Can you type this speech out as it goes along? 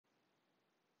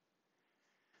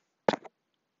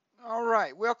All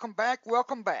right, welcome back.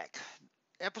 Welcome back.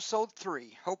 Episode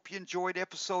 3. Hope you enjoyed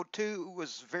episode 2. It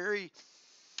was very,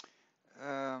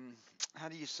 how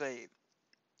do you say?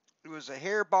 It was a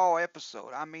hairball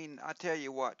episode. I mean, I tell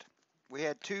you what, we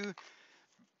had two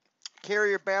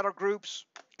carrier battle groups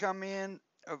come in,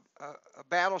 a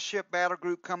battleship battle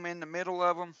group come in the middle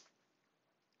of them,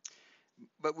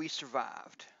 but we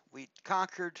survived. We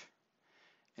conquered,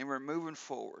 and we're moving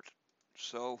forward.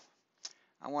 So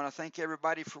I want to thank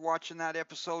everybody for watching that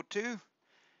episode 2.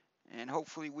 And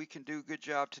hopefully we can do a good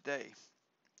job today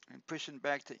and pushing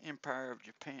back the Empire of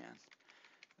Japan.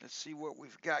 Let's see what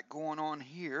we've got going on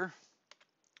here.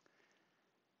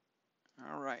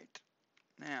 All right,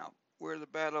 now where the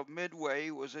Battle of Midway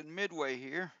was in Midway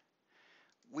here,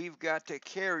 we've got the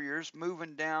carriers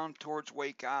moving down towards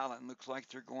Wake Island. Looks like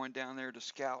they're going down there to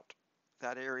scout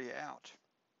that area out.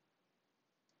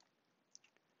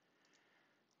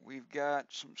 We've got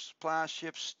some supply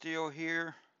ships still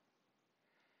here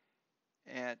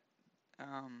at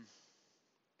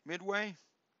Midway.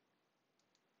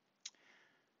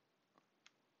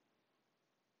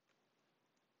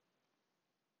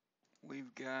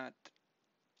 We've got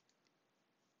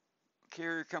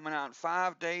carrier coming out in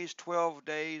 5 days, 12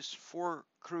 days, 4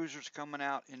 cruisers coming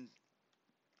out in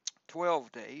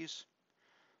 12 days.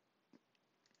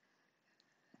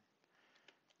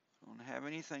 Don't have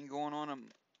anything going on in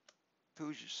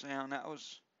Puget Sound. That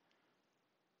was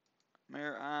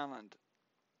Mare Island.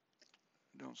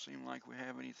 Don't seem like we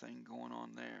have anything going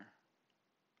on there.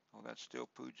 Oh, that's still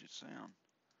Puget Sound.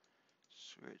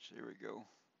 Switch, there we go.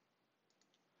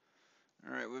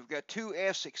 All right, we've got 2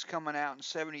 Essex coming out in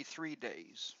 73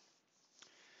 days.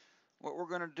 What we're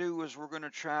going to do is we're going to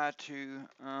try to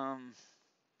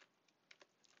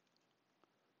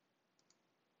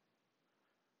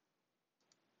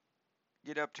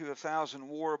get up to 1,000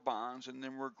 war bonds, and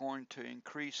then we're going to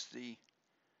increase the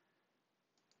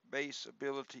base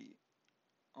ability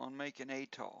on making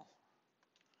atoll.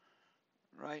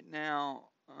 Right now,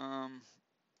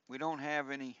 we don't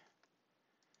have any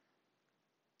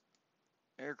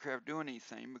aircraft doing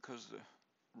anything because the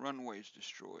runway is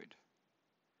destroyed.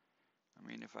 I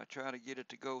mean, if I try to get it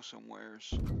to go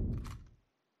somewheres,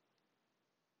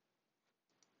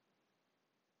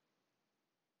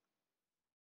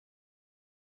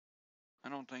 I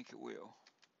don't think it will.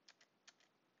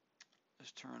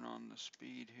 Let's turn on the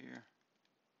speed here.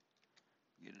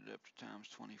 Get it up to times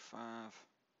 25.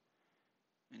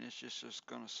 And it's just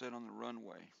going to sit on the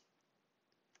runway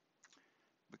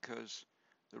because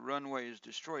the runway is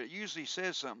destroyed. It usually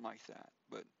says something like that,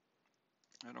 but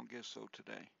I don't guess so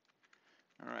today.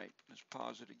 All right, let's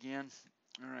pause it again.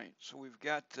 All right, so we've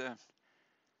got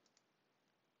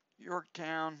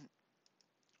Yorktown.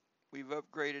 We've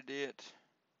upgraded it.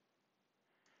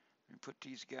 We put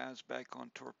these guys back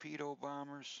on torpedo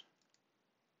bombers.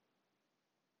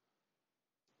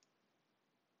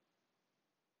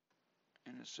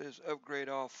 And it says upgrade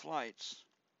all flights.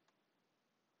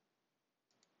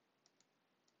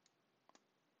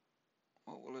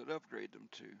 What will it upgrade them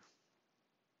to?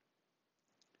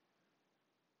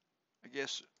 I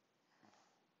guess.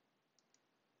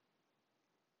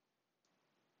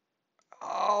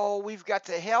 Oh, we've got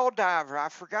the Helldiver. I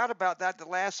forgot about that the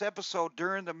last episode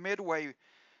during the Midway,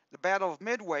 the Battle of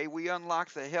Midway, we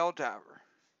unlocked the Helldiver.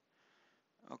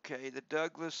 Okay, the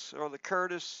Douglas or the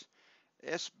Curtis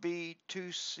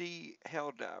SB-2C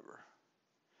Helldiver.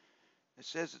 It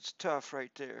says it's tough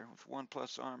right there with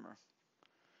 1+ armor.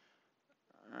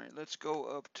 All right, let's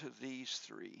go up to these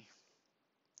 3.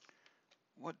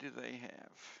 What do they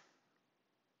have?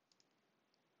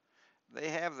 They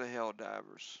have the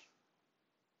Helldivers.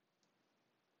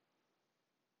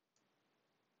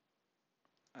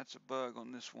 That's a bug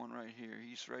on this one right here.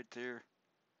 He's right there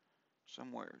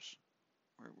somewheres.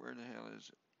 Where the hell is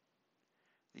it?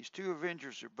 These 2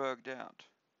 Avengers are bugged out.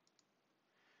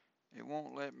 It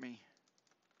won't let me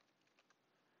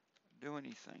do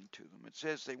anything to them. It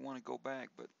says they want to go back,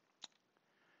 but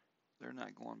they're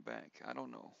not going back. I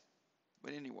don't know.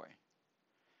 But anyway.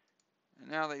 And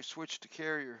now they've switched to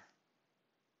carrier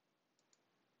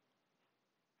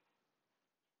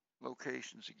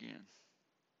locations again.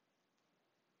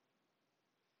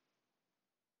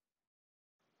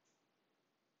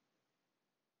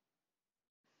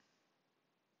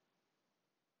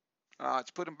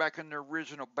 It's put them back in their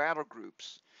original battle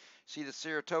groups. See the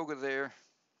Saratoga there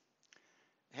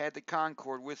had the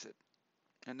Concorde with it.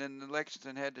 And then the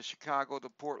Lexington had the Chicago, the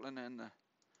Portland, and the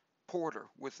Porter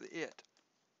with it.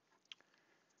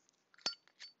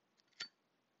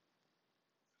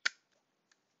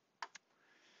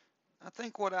 I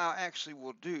think what I actually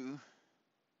will do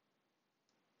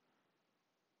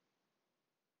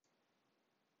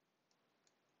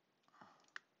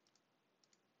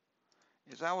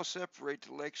is I will separate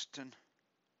the Lexington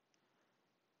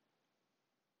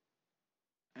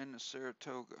and the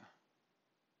Saratoga.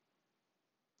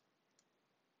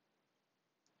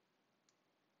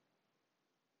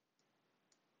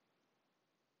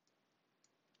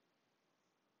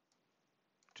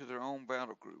 To their own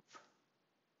battle group.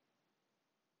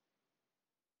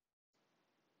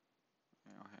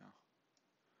 Now,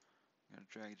 gotta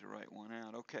drag the right one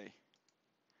out. Okay.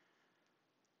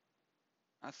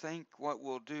 I think what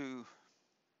we'll do.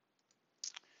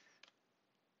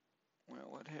 Well,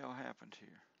 what the hell happened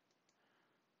here?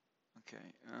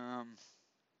 Okay.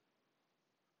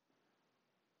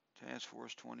 Task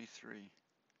Force 23.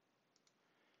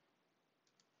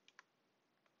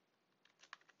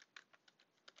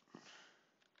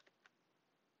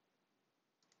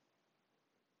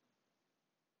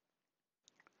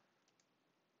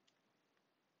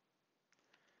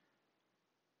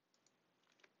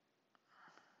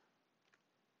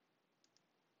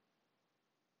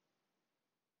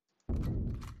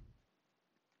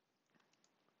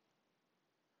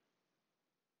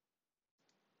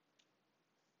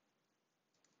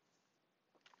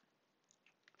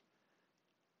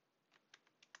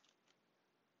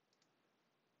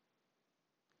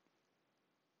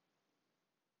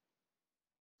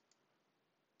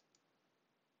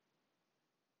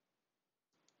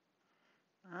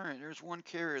 All right, there's one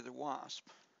carrier, the Wasp.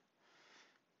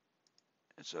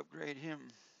 Let's upgrade him.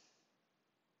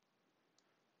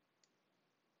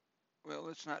 Well,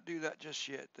 let's not do that just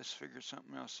yet. Let's figure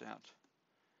something else out.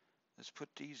 Let's put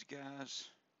these guys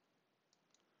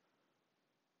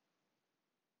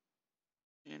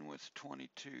in with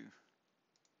 22.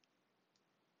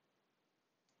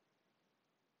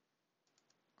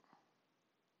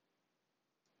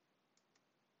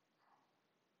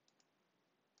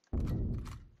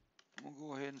 We'll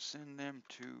go ahead and send them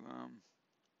to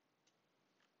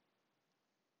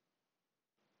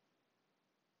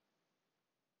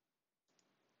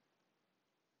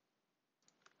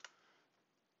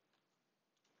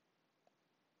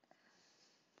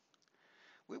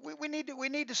we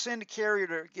need to send a carrier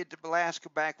to get to Alaska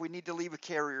back. We need to leave a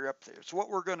carrier up there. So what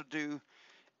we're going to do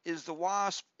is the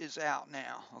Wasp is out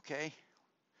now, okay?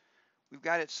 We've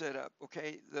got it set up,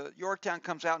 okay? The Yorktown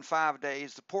comes out in 5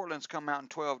 days. The Portland's come out in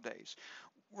 12 days.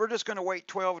 We're just going to wait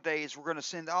 12 days. We're going to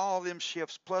send all them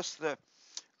ships plus the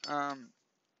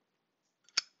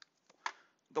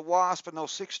Wasp and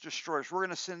those 6 destroyers. We're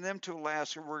going to send them to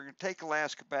Alaska. We're going to take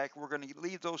Alaska back. We're going to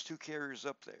leave those 2 carriers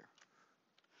up there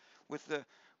with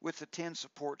the 10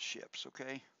 support ships,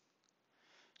 okay?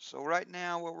 So right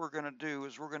now what we're going to do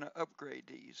is we're going to upgrade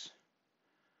these.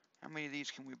 How many of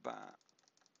these can we buy?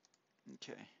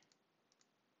 Okay.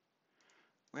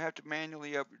 We have to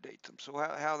manually update them. So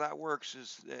how that works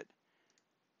is that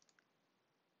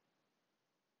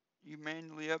you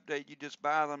manually update, you just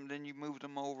buy them, then you move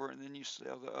them over, and then you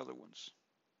sell the other ones.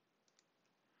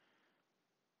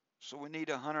 So we need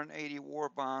 180 war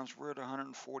bonds. We're at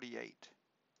 148.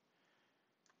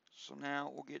 So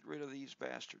now we'll get rid of these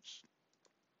bastards.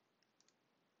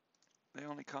 They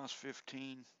only cost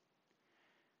 15.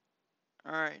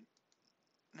 All right.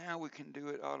 Now we can do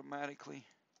it automatically.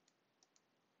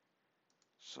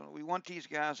 So we want these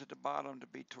guys at the bottom to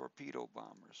be torpedo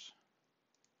bombers.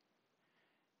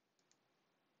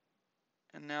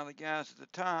 And now the guys at the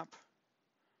top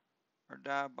are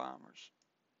dive bombers.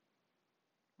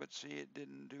 But see, it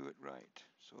didn't do it right.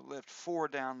 So it left 4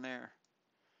 down there.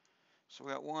 So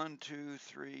we got 1, 2,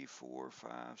 3, 4,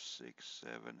 5, 6,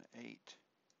 7, 8.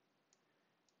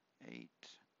 8.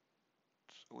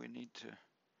 So we need to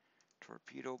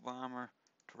torpedo bomber,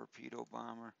 torpedo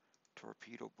bomber,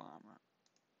 torpedo bomber.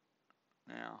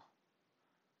 Now,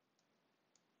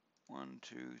 1,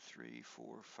 2, 3, 4,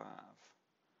 5.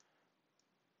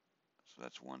 So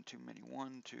that's 1 too many.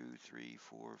 1, 2, 3,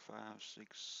 4, 5,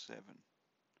 6, 7.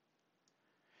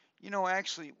 You know,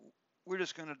 actually, we're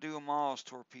just going to do them all as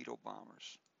torpedo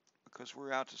bombers because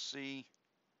we're out to sea.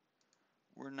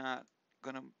 We're not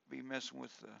going to be messing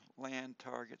with the land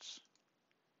targets.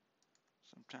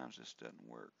 Sometimes this doesn't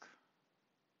work.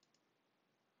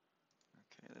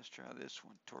 Okay, let's try this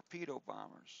one. Torpedo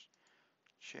bombers.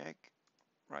 Check.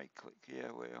 Right click.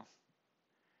 Yeah, well,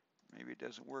 maybe it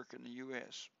doesn't work in the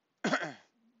U.S. All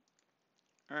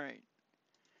right.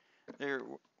 There.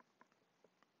 All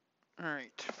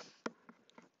right.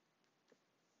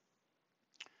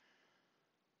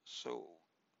 So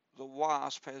the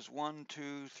Wasp has 1,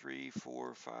 2, 3,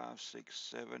 4, 5,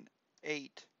 6, 7,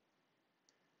 8,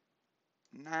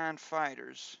 9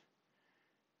 fighters.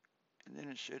 And then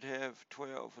it should have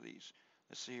 12 of these.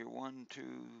 Let's see here. 1, 2,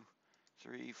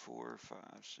 3, 4, 5,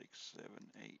 6, 7,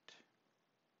 8.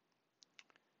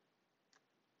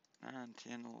 9,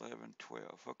 10, 11, 12.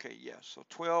 Okay, yeah, so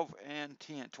 12 and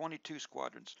 10, 22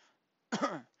 squadrons.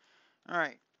 All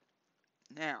right,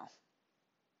 now,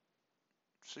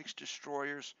 6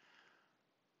 destroyers.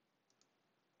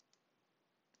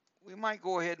 We might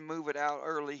go ahead and move it out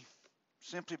early,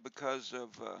 simply because of,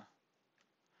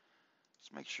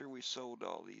 let's make sure we sold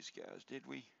all these guys. Did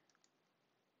we?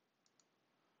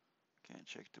 Can't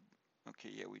check the,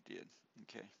 okay, yeah, we did.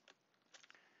 Okay.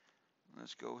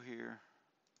 Let's go here.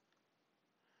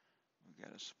 We've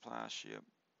got a supply ship.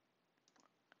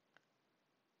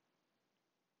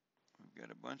 We've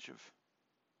got a bunch of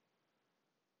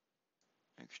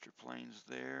extra planes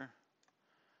there.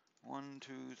 1,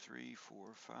 2, 3, 4,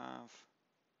 5.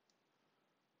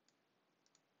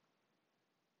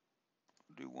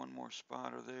 Do one more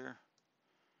spotter there.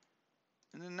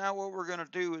 And then now what we're going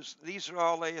to do is, these are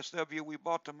all ASW. We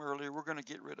bought them earlier. We're going to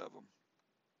get rid of them.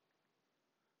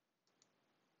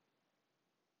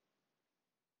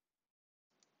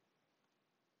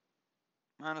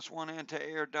 -1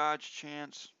 anti-air dodge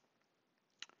chance.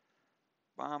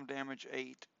 Bomb damage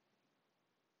 8.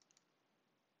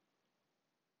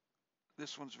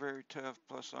 This one's very tough,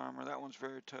 plus armor. That one's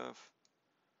very tough.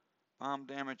 Bomb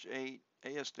damage 8,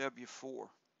 ASW 4.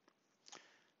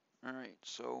 All right,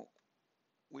 so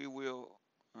we will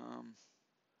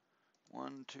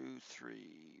 1, 2,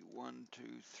 3, 1,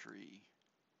 2, 3.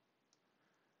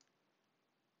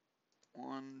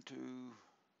 1, 2,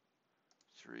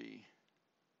 3.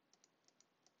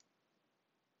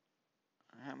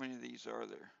 How many of these are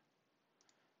there?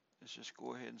 Let's just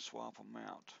go ahead and swap them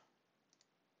out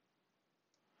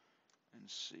and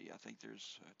see. I think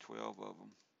there's 12 of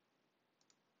them.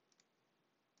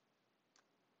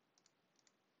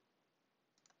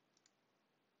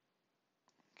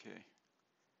 Okay.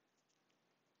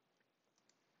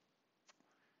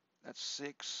 That's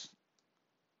 6.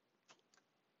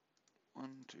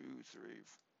 1, 2, 3,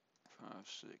 5,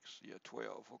 6. Yeah,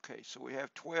 12. Okay, so we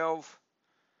have 12,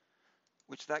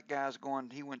 which that guy's going,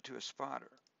 he went to a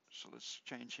spotter. So let's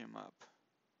change him up.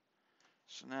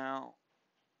 So now,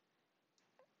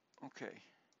 okay,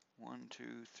 1,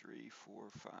 2, 3, 4,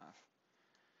 5.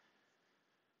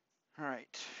 All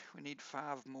right, we need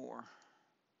 5 more.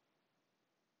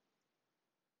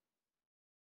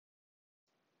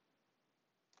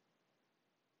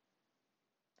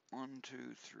 One,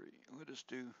 two, three. Let us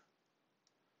do.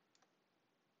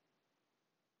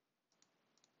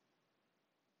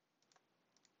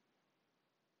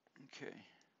 Okay.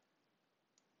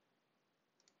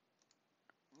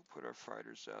 We'll put our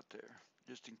fighters out there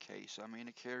just in case. I mean,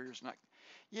 a carrier's not.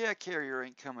 Yeah, a carrier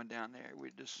ain't coming down there.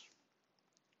 We just.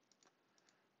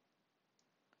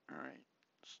 All right.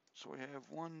 So we have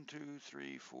 1, 2,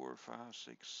 3, 4, 5,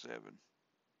 6, 7. I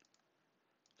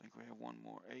think we have one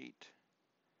more, 8.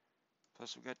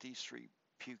 Plus we got these 3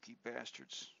 pukey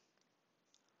bastards.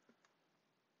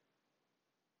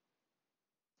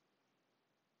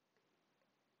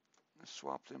 Let's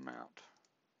swap them out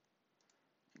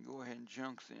and go ahead and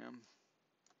junk them.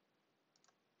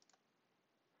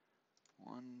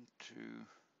 1, 2,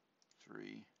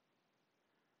 3.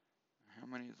 How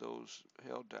many of those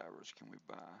hell divers can we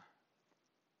buy?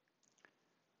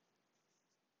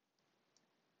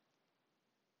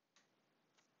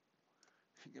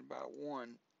 You can buy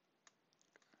 1.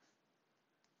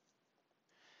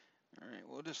 All right,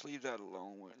 we'll just leave that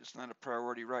alone. It's not a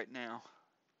priority right now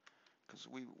because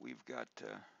we've got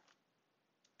the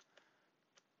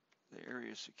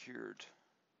area secured.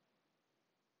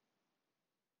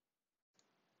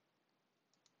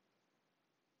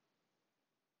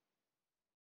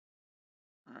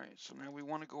 All right, so now we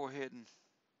want to go ahead and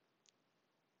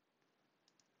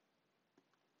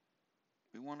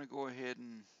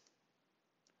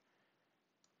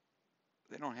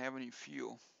they don't have any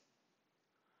fuel.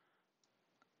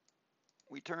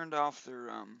 We turned off their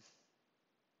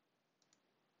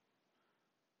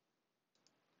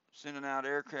sending out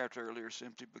aircraft earlier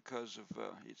simply because of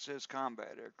it says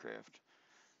combat aircraft,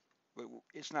 but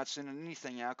it's not sending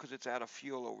anything out because it's out of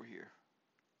fuel over here.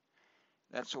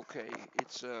 That's okay.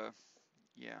 It's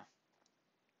yeah.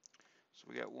 So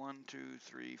we got 1, 2,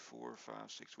 3, 4, 5,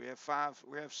 6. We have 5.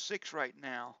 We have 6 right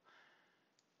now.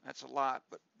 That's a lot,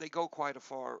 but they go quite a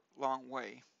long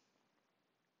way.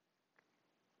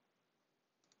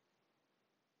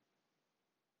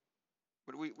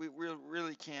 But we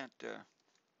really can't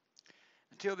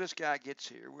until this guy gets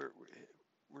here.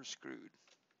 We're screwed.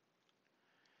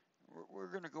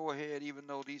 We're going to go ahead, even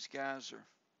though these guys are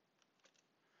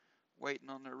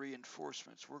waiting on their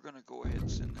reinforcements. We're going to go ahead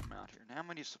and send them out here. And how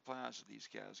many supplies have these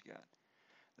guys got?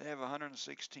 They have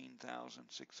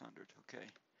 116,600. Okay.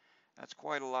 That's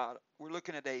quite a lot. We're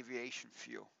looking at aviation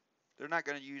fuel. They're not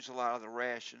going to use a lot of the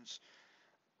rations,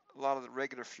 a lot of the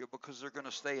regular fuel, because they're going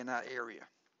to stay in that area.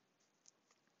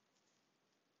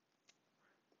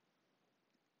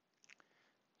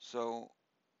 So,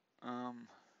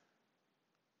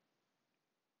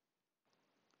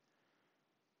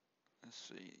 let's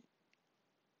see.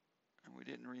 And we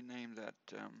didn't rename that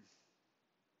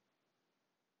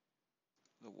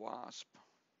the Wasp.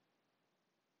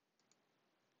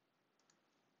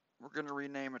 We're going to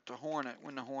rename it the Hornet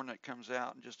when the Hornet comes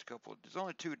out in just a couple of, it's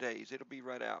only 2 days. It'll be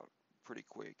right out pretty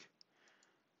quick.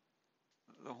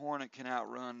 The Hornet can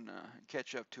outrun and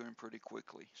catch up to him pretty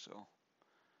quickly. So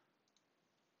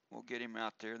we'll get him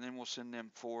out there, and then we'll send them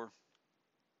 4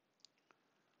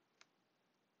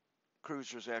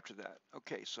 cruisers after that.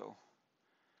 Okay, so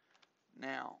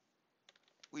now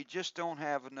we just don't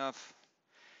have enough.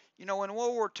 You know, when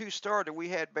World War II started, we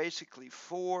had basically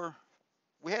 5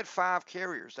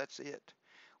 carriers. That's it.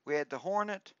 We had the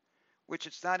Hornet, which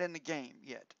it's not in the game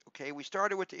yet. Okay, we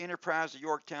started with the Enterprise, the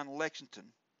Yorktown, the Lexington,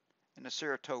 and the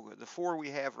Saratoga, the 4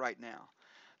 we have right now.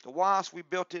 The Wasp, we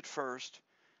built it first.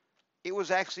 It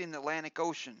was actually in the Atlantic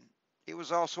Ocean. It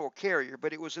was also a carrier,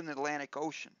 but it was in the Atlantic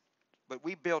Ocean. But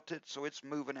we built it, so it's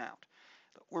moving out.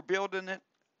 We're building it.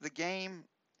 The game,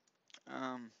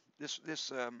 there's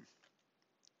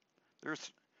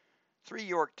 3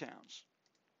 Yorktowns.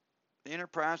 The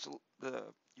Enterprise, the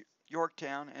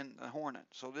Yorktown, and the Hornet.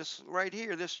 So this right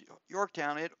here, this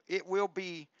Yorktown, it will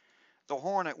be the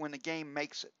Hornet when the game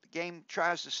makes it. The game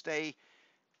tries to stay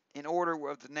in order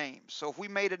of the names. So if we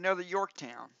made another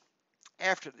Yorktown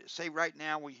after this, say right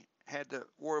now we had the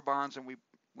war bonds and we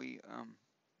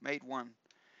made one,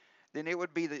 then it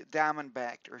would be the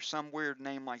Diamondback or some weird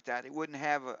name like that. It wouldn't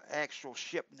have an actual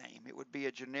ship name. It would be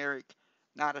a generic,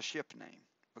 not a ship name,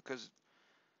 because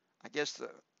I guess the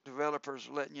developers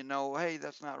are letting you know, hey,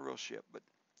 that's not a real ship. But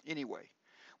anyway,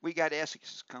 we got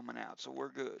Essexes coming out, so we're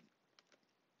good.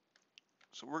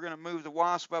 So we're going to move the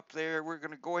Wasp up there. We're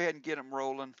going to go ahead and get them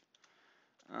rolling.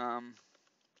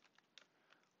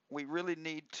 We really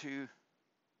need to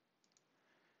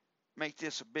make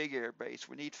this a big air base.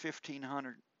 We need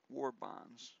 1,500 war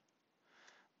bonds.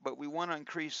 But we want to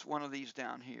increase one of these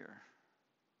down here.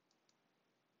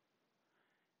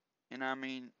 And I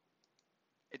mean,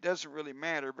 it doesn't really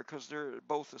matter because they're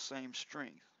both the same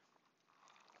strength.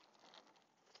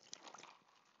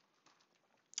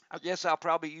 I guess I'll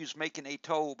probably use making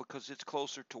atoll because it's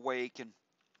closer to Wake and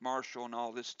Marshall and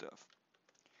all this stuff.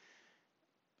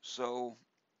 So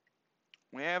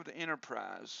we have the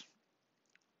Enterprise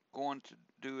going to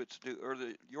or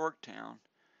the Yorktown.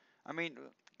 I mean,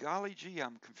 golly gee,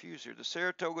 I'm confused here. The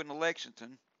Saratoga and the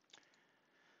Lexington.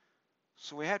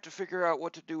 So we have to figure out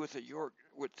what to do with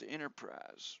the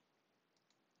Enterprise.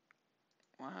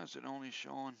 Why is it only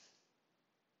showing?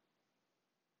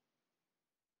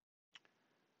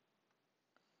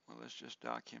 Well, let's just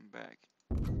dock him back.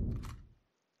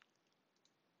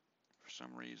 For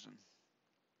some reason,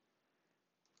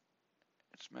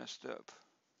 it's messed up.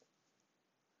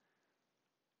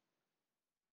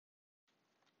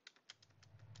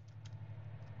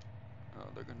 Oh,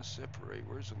 they're going to separate.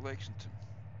 Where's the Lexington?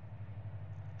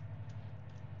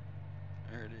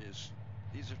 There it is.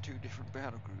 These are 2 different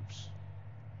battle groups.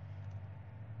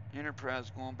 Enterprise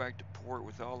going back to port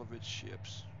with all of its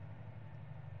ships.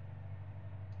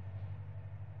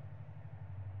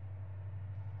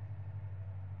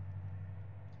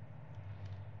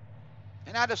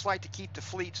 And I just like to keep the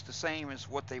fleets the same as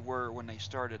what they were when they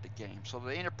started the game. So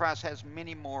the Enterprise has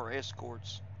many more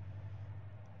escorts.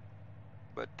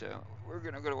 But we're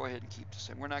going to go ahead and keep the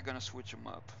same. We're not going to switch them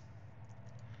up.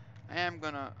 I am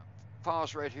going to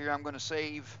pause right here. I'm going to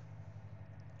save.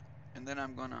 And then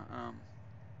I'm going to,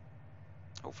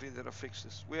 hopefully that'll fix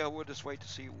this. Well, we'll just wait to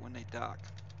see when they dock.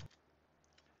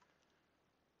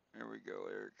 There we go.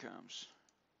 There it comes.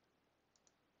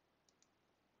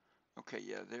 Okay,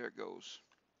 yeah, there it goes.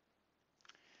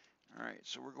 All right,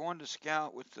 so we're going to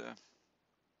scout with the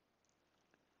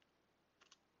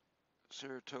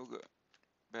Saratoga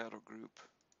battle group.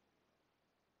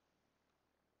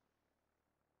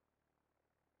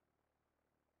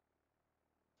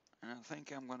 And I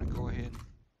think I'm going to go ahead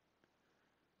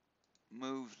and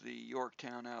move the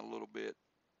Yorktown out a little bit.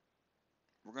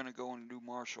 We're going to go and do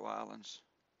Marshall Islands.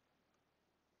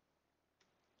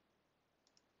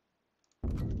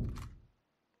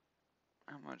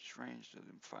 How much range do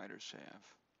them fighters have?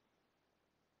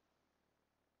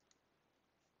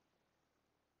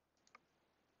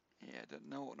 Yeah,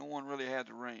 no one really had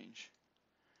the range.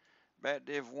 Bat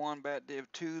Div 1, Bat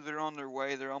Div 2, they're on their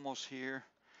way. They're almost here.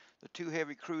 The 2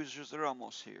 heavy cruisers, they're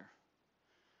almost here.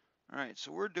 All right,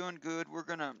 so we're doing good. We're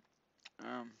gonna,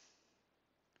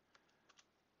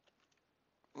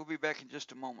 we'll be back in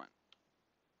just a moment.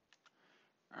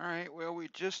 All right, well, we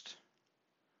just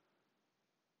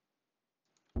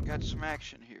got some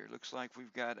action here. Looks like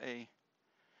we've got a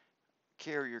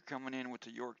carrier coming in with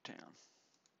the Yorktown.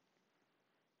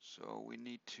 So we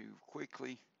need to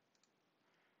quickly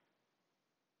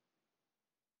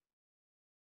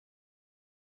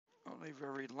oh, they've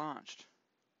already launched.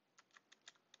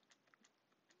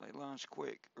 They launched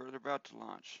quick, or they're about to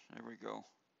launch. There we go.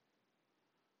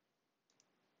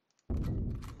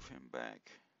 Move him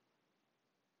back.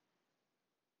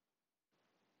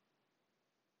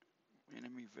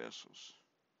 Enemy vessels.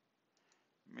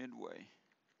 Midway.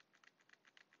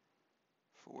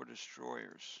 4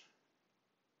 destroyers.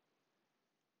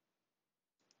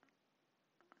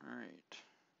 All right.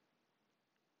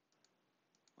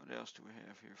 What else do we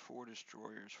have here? 4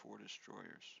 destroyers, 4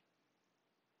 destroyers.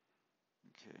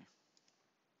 Okay.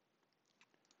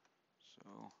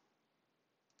 So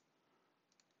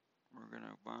we're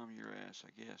gonna bomb your ass,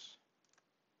 I guess.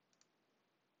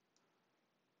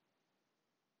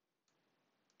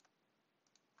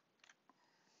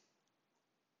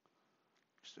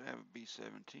 Still have a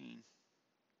B-17.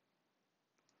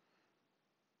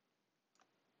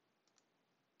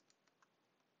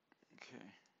 Okay.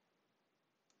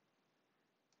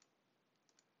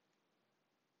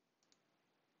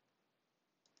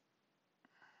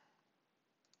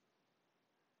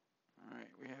 All right,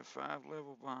 we have 5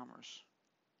 level bombers.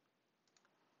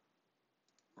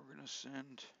 We're gonna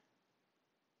send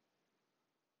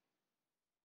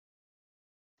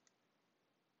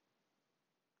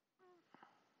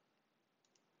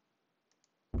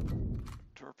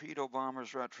torpedo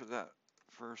bombers right for that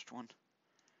first one,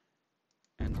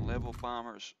 and the level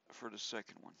bombers for the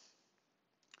second one.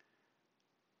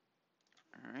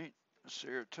 All right,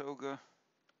 Saratoga.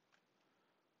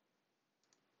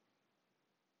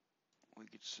 We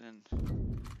could send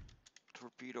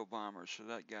torpedo bombers for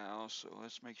that guy also.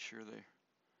 Let's make sure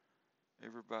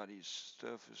everybody's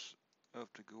stuff is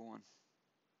up to going.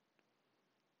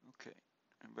 Okay,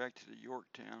 and back to the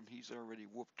Yorktown. He's already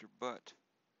whooped her butt.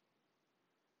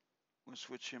 We'll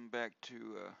switch him back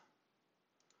to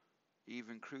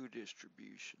even crew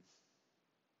distribution.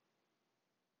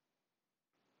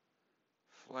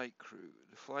 Flight crew.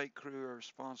 The flight crew are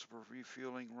responsible for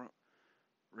refueling,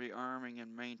 rearming,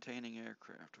 and maintaining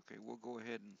aircraft. Okay, we'll go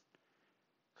ahead and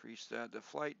increase that. The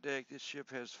flight deck. This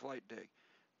ship has flight deck,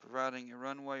 providing a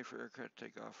runway for aircraft to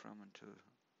take off from and to.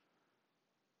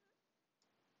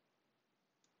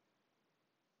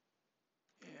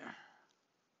 Yeah.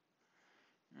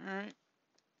 All right.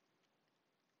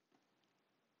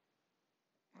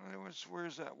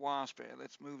 Where's that wasp at?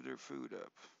 Let's move their food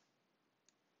up.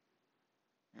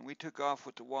 And we took off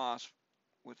with the wasp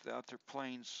without their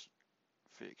planes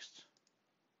fixed.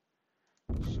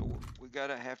 So we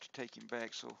gotta have to take him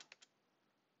back. So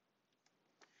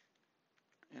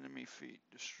enemy fleet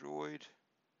destroyed.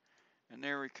 And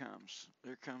there he comes.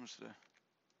 There comes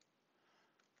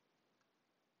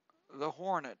the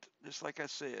Hornet, just like I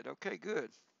said. Okay, good.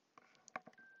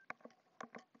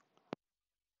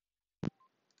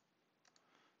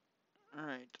 All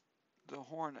right, the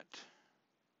Hornet.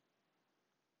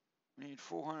 We need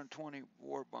 420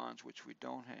 war bonds, which we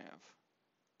don't have.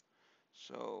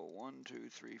 So 1, 2,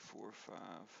 3, 4, 5.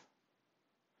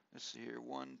 Let's see here.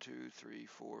 1, 2, 3,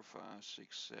 4, 5,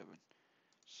 6, 7.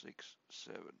 6,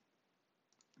 7.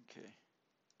 Okay.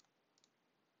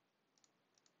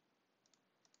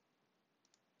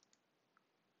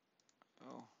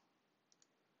 Oh.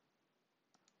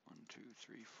 1, 2,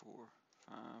 3, 4,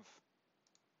 5.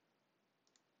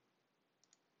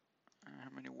 How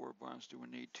many war bonds do we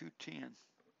need? 210.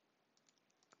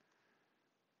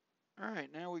 All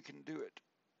right, now we can do it.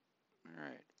 All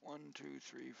right, 1, 2,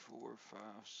 3, 4, 5,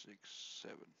 6,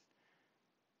 7.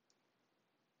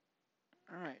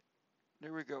 All right,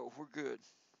 there we go. We're good.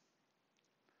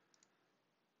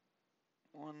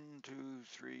 1, 2,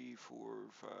 3, 4,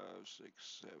 5, 6,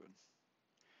 7.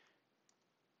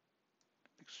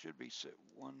 It should be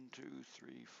 1, 2,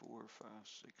 3, 4, 5,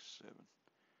 6, 7.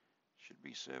 Should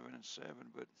be 7 and 7,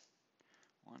 but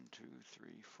 1, 2,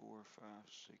 3, 4, 5,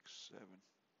 6, 7,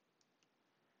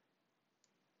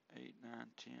 8, 9,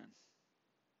 10.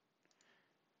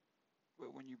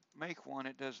 But when you make one,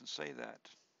 it doesn't say that.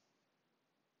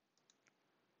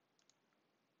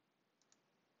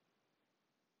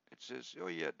 It says, oh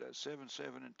yeah, it does, 7,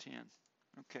 7, and 10.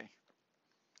 Okay.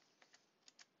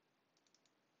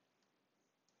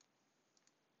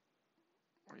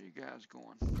 Where are you guys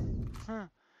going? Huh.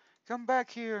 Come back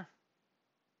here.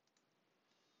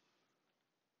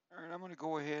 All right, I'm going to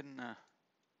go ahead and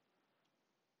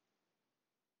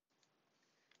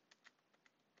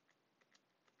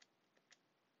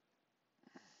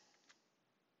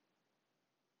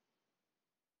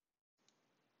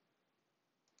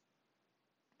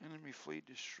enemy fleet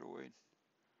destroyed.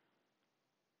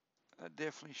 That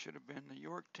definitely should have been the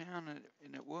Yorktown,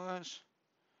 and it was.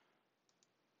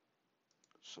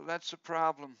 So that's the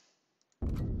problem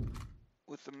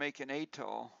with the Macon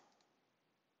Atoll,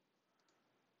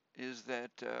 is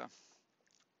that,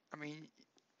 I mean,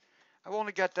 I've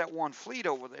only got that one fleet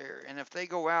over there, and if they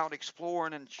go out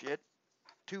exploring and shit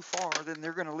too far, then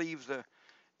they're going to leave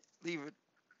it.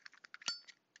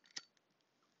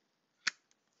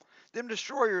 Them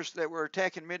destroyers that were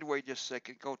attacking Midway just a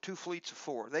second ago, 2 fleets of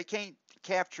 4. They can't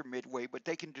capture Midway, but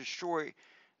they can destroy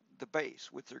the base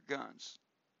with their guns.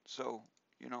 So,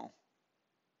 you know,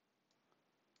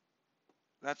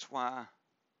 that's why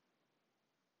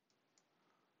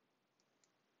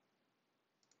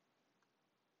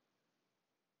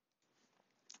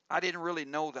I didn't really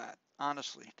know that,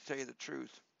 honestly, to tell you the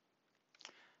truth.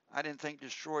 I didn't think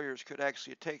destroyers could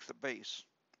actually take the base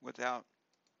without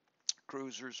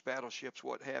cruisers, battleships,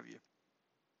 what have you.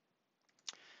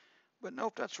 But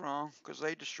nope, that's wrong, because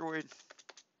they destroyed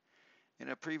in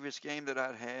a previous game that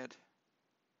I'd had.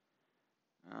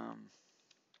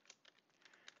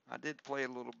 I did play a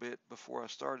little bit before I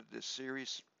started this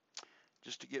series,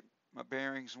 just to get my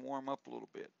bearings and warm up a little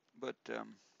bit. But, all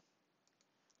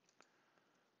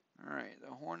right,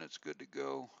 the Hornet's good to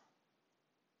go,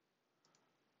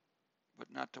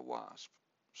 but not the Wasp.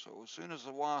 So as soon as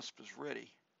the Wasp is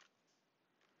ready.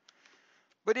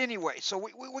 But anyway, so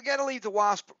we got to leave the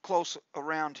Wasp close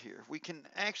around here. We can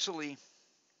actually,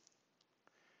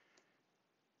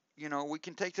 you know, we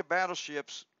can take the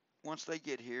battleships once they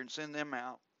get here and send them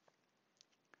out.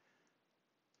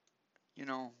 You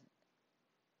know,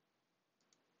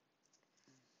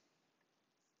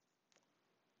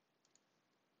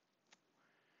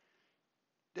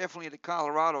 definitely the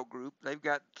Colorado group. They've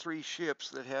got 3 ships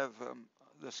that have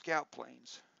the scout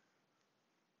planes.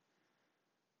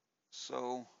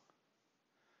 So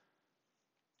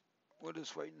we'll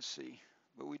just wait and see.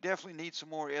 But we definitely need some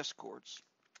more escorts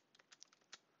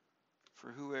for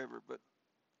whoever. But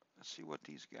let's see what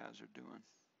these guys are doing.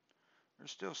 They're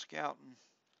still scouting.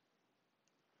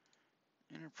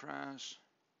 Enterprise.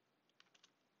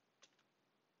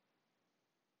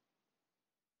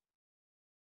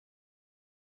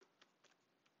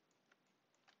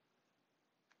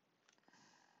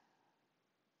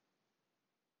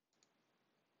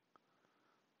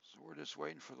 So we're just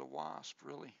waiting for the Wasp,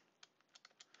 really.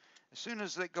 As soon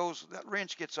as that goes, that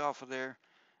wrench gets off of there,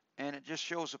 and it just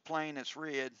shows a plane that's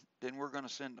red, then we're going to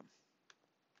send them.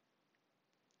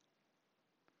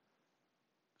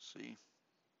 See,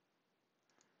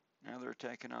 now they're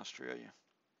attacking Australia,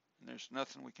 and there's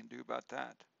nothing we can do about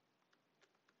that.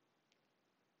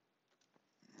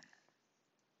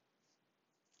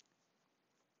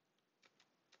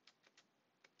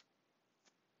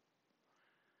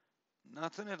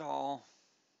 Nothing at all.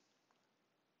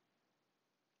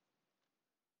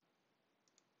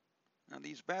 Now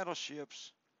these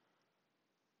battleships,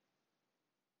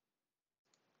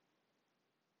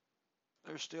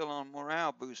 they're still on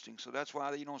morale boosting, so that's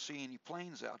why you don't see any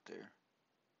planes out there.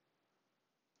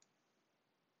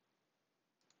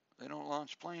 They don't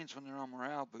launch planes when they're on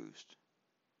morale boost.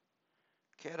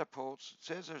 Catapults, it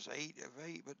says there's 8 of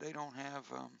 8, but they don't have,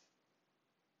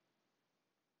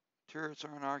 turrets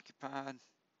aren't occupied.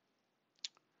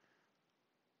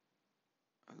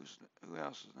 Who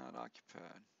else is not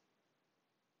occupied?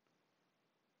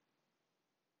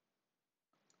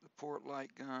 The port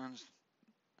light guns,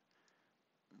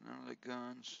 none of the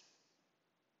guns.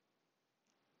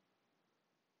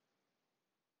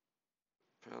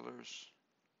 Pillars,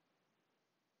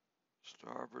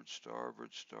 starboard,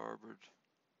 starboard, starboard.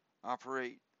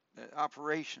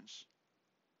 Operations.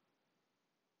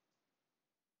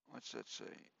 What's that say?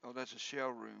 Oh, that's a shell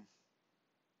room.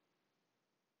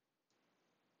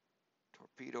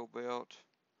 Torpedo belt,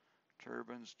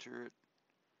 turbines, turret,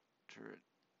 turret.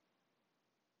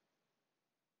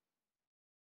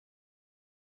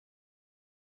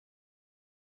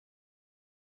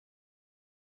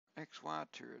 XY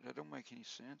turret, that don't make any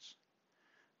sense.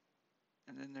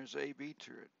 And then there's AB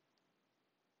turret.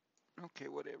 Okay,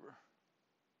 whatever.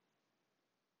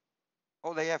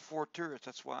 Oh, they have 4 turrets,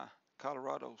 that's why.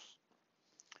 Colorado's.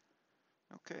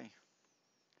 Okay.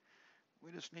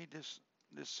 We just need this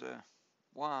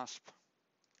Wasp.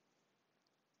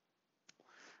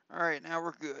 All right, now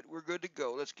we're good. We're good to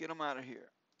go. Let's get them out of here.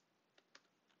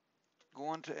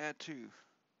 Going to add 2.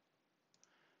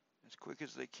 as quick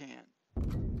as they can.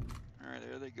 All right,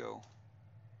 there they go.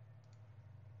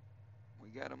 We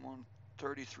got them on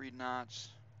 33 knots.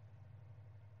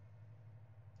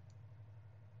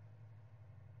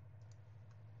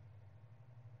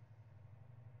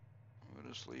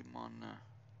 We'll just leave them on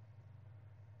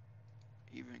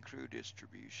even crew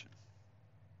distribution.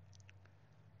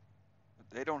 But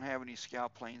they don't have any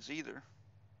scout planes either.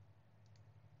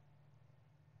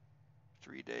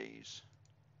 3 days.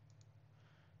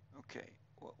 Okay,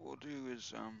 what we'll do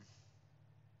is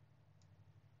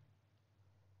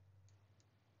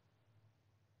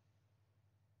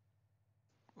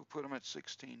we'll put them at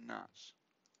 16 knots.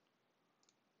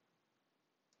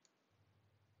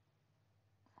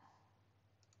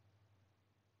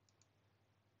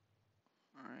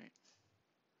 All right,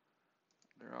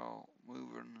 they're all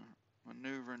moving,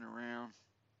 maneuvering around,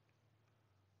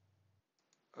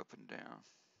 up and down.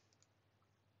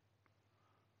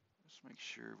 Let's make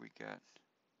sure we got,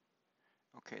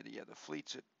 okay, yeah, the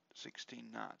fleet's at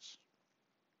 16 knots.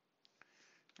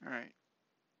 All right.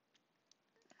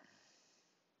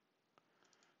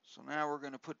 So now we're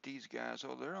going to put these guys,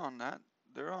 oh, they're on that,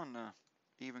 they're on the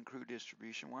even crew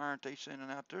distribution. Why aren't they sending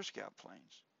out their scout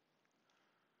planes?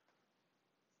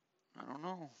 I don't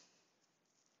know.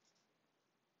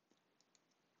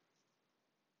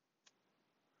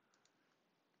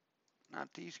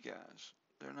 Not these guys.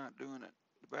 They're not doing it.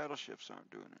 The battleships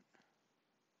aren't doing it.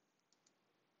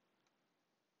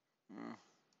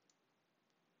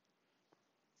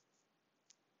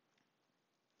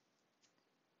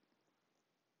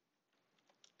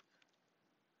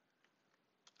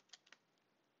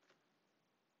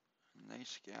 And they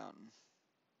scouting.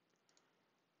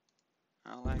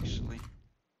 I'll actually,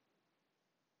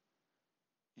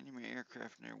 enemy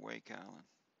aircraft near Wake Island.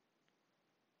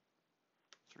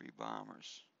 3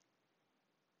 bombers.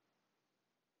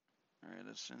 All right,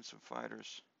 let's send some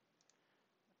fighters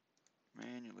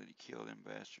manually to kill them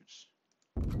bastards.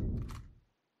 And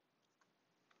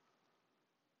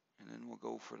then we'll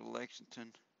go for the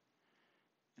Lexington,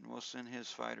 and we'll send his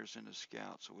fighters into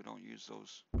scout so we don't use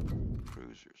those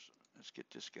cruisers. Let's get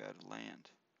this guy to land.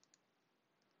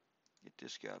 Get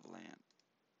this guy to land.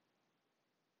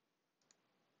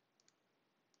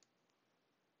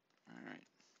 All right.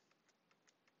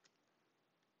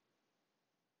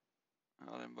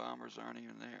 Oh, them bombers aren't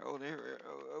even there. Oh, they're,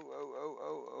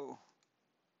 oh.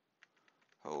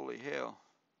 Holy hell.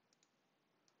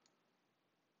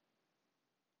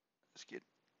 Let's get,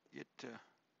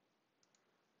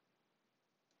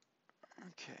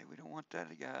 okay, we don't want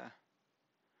that guy.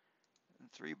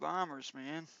 3 bombers,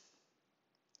 man.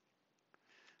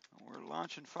 We're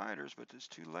launching fighters, but it's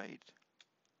too late.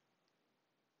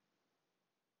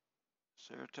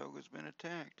 Saratoga's been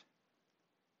attacked.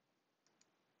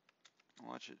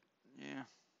 Watch it. Yeah.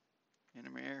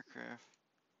 Enemy aircraft.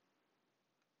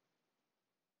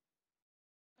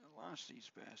 Launch these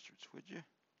bastards, would you?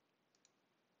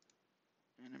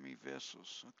 Enemy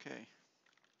vessels. Okay.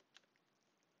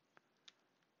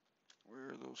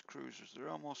 Where are those cruisers? They're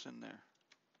almost in there.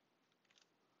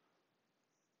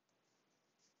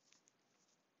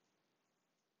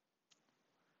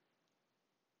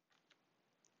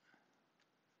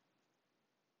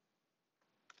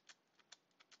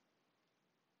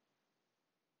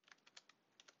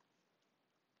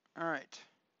 All right.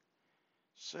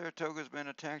 Saratoga's been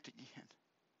attacked again.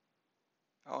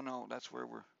 Oh no, that's where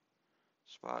we're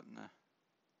spotting the.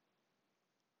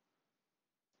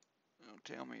 Don't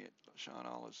tell me it shot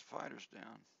all his fighters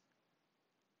down.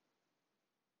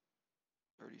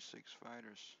 36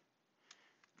 fighters.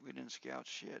 We didn't scout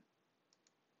shit.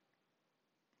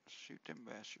 Shoot them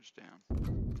bastards down.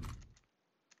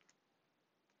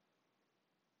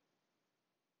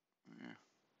 Yeah.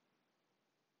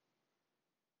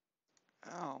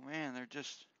 Oh man, they're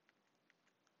just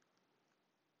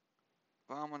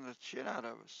bombing the shit out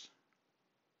of us.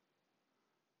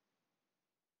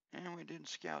 And we didn't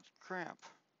scout crap.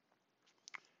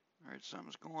 Alright,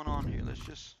 something's going on here. Let's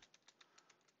just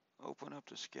open up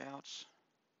the scouts.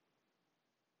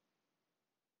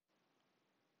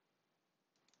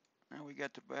 Now we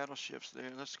got the battleships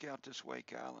there. Let's scout this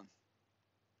Wake Island.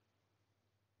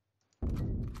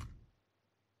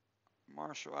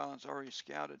 Marshall Island's already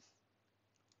scouted.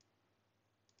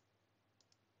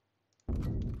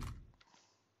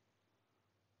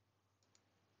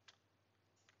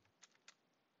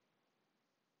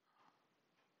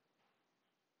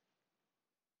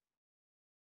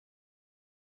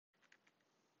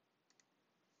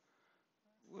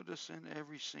 We'll just send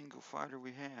every single fighter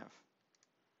we have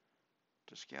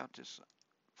to scout this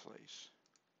place.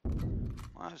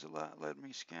 Why is it letting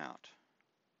me scout?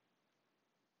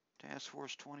 Task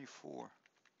Force 24.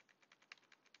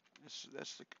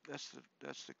 That's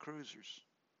the cruisers.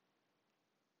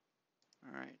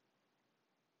 All right.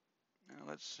 Now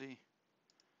let's see.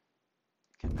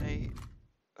 Can they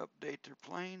update their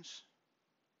planes?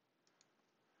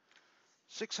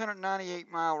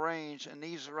 698-mile range, and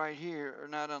these right here are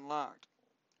not unlocked.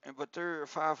 But they're a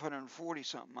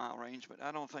 540-something mile range, but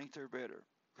I don't think they're better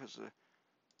because the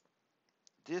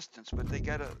distance, but they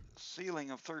got a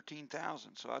ceiling of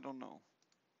 13,000, so I don't know,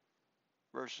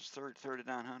 versus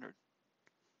 3,900.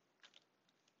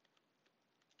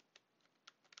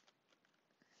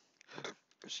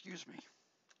 Excuse me.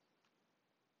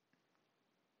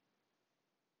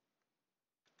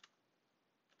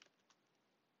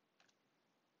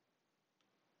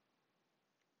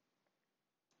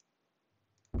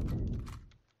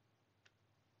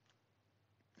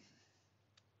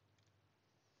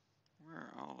 Where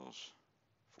are all those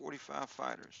 45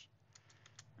 fighters?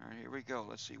 All right, here we go.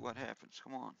 Let's see what happens.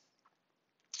 Come on.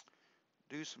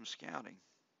 Do some scouting.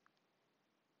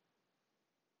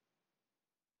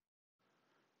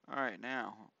 All right,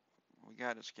 now we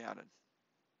got it scouted.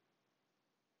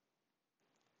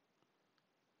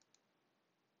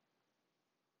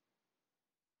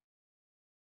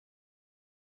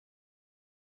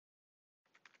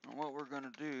 And what we're going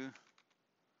to do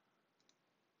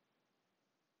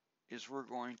is we're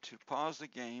going to pause the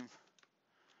game.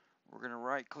 We're going to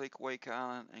right-click Wake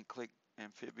Island and click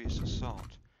Amphibious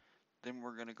Assault. Then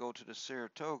we're going to go to the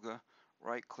Saratoga,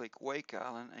 right-click Wake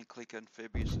Island and click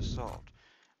Amphibious Assault.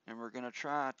 And we're going to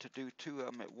try to do 2 of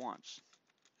them at once.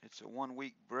 It's a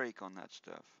 1-week break on that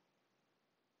stuff.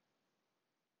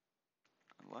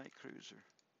 A light cruiser.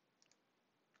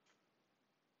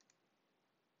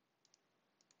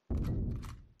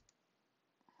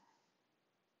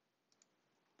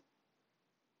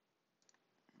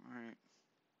 All right.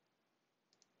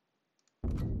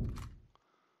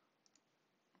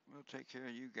 We'll take care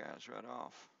of you guys right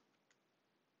off.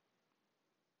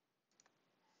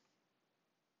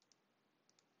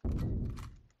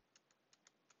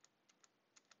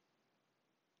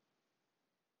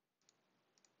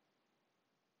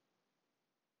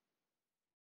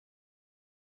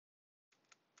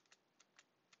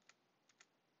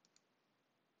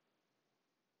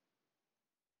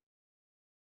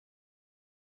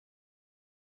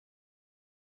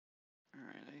 All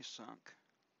right, they sunk.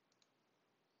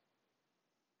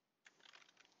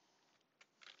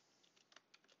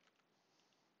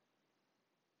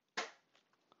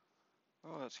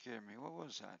 Oh, that scared me. What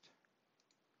was that?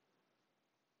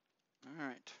 All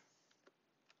right.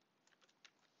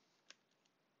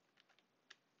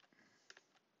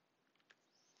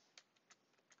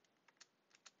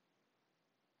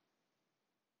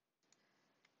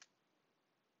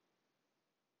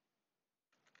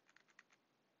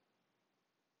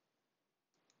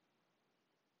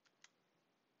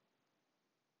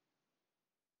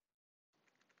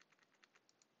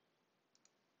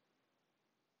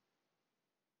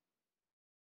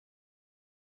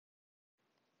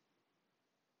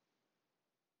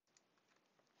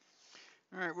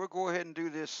 All right, we'll go ahead and do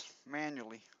this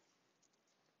manually.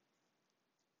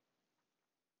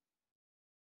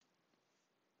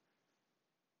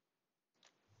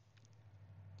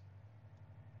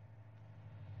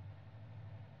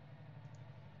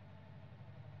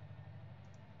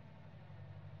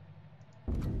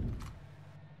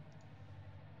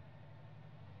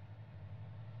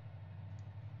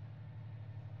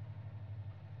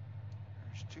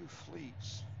 There's 2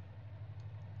 fleets.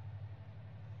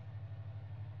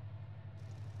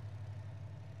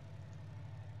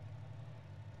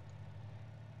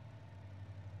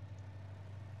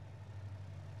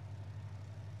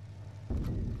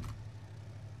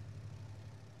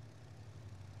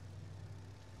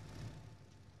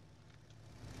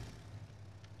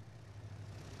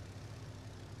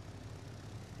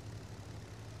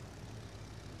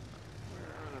 Where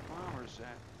are the bombers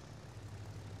at?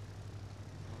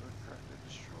 Oh, they're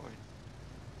destroyed.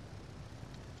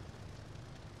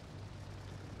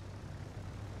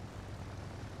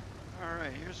 All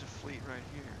right, here's a fleet right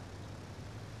here.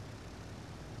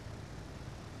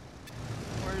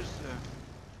 Where's the...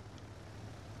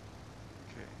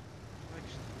 Okay,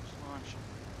 let's launch it.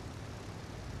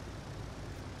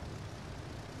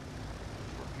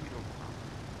 Torpedo bomber.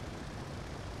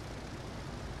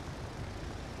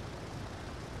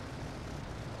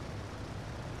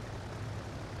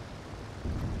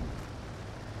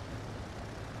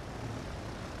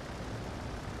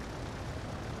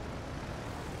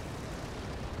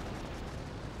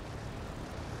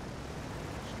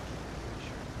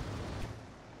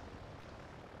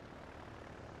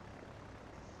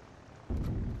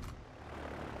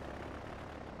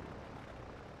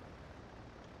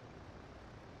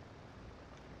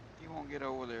 won't get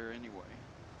over there anyway.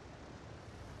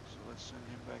 So let's send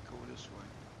him back over this way.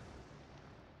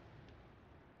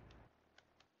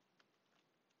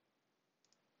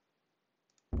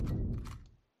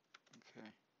 Okay.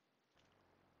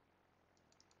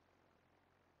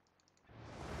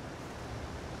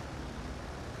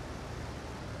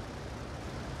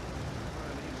 Where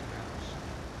are these guys?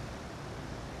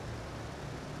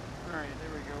 Alright,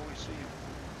 there we go, we see him.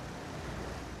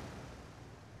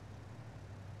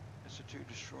 It's the 2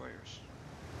 destroyers.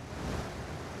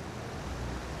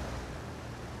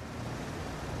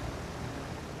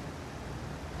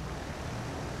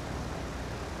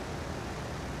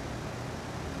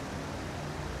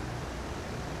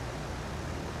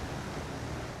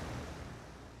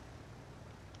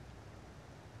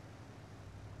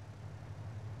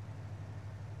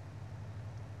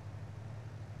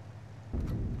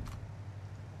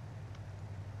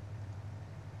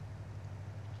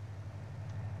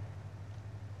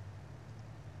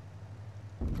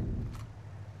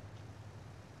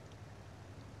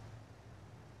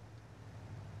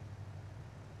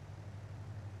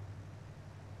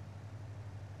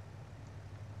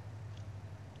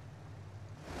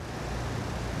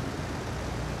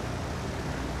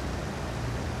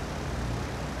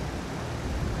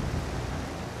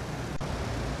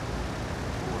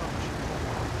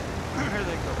 Here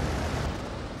they go.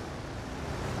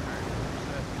 Alright, who's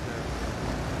that? Who's that?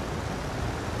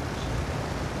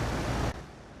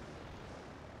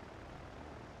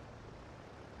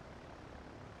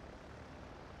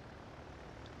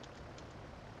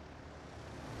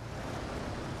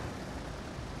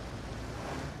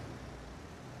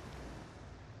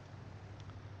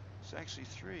 It's actually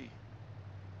 3.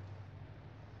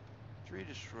 3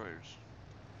 destroyers.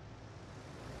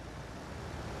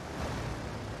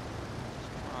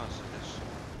 Let's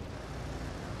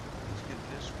get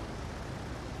this one.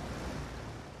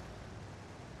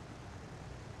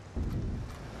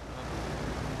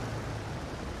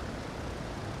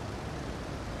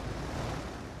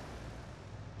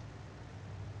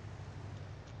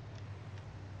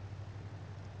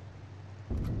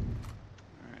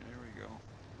 Alright, there we go.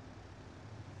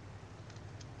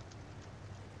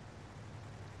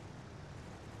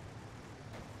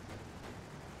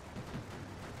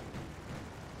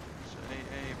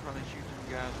 Probably shoot them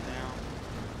guys now.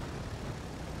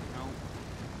 Nope.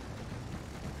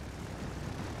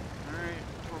 Alright,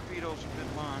 torpedoes have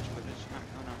been launched, but it's not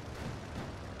gonna...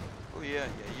 Oh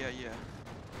yeah.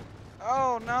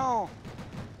 Oh no!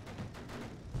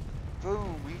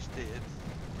 Boom, he's dead.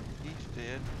 He's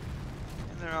dead.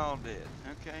 And they're all dead.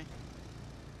 Okay.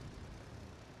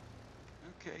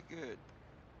 Okay, good.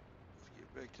 Let's get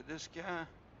back to this guy.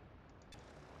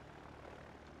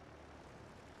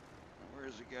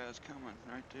 Where's the guys coming?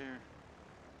 Right there.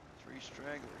 3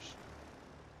 stragglers.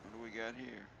 What do we got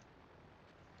here?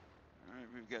 Alright,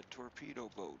 we've got torpedo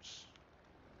boats.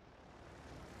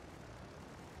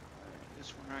 Alright,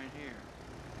 this one right here.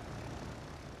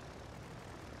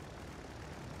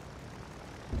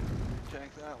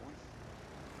 Attack that one.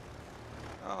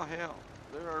 Oh hell,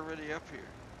 they're already up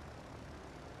here.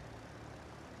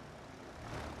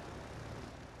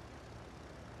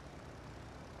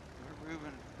 They're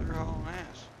moving, they're hauling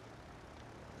ass.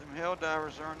 Them hell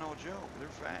divers are no joke, they're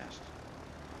fast.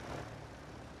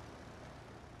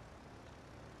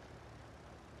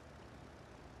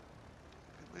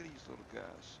 Look at these little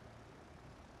guys.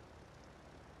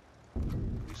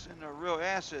 We send our real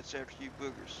assets after you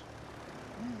boogers.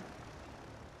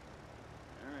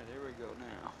 Alright, there we go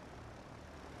now.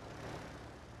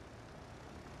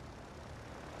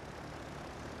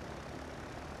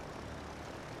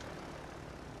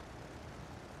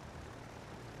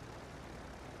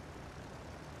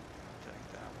 Take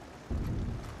that one.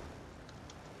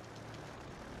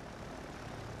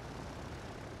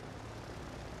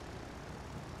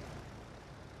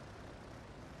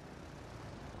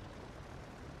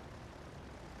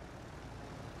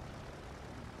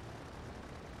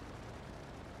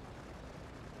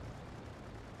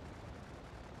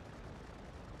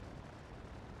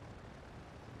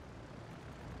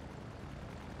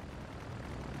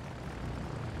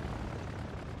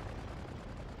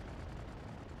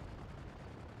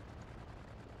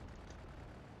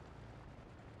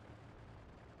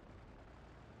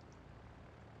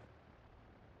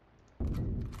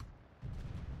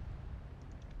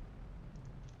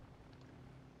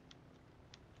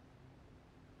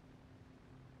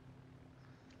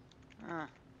 Ah.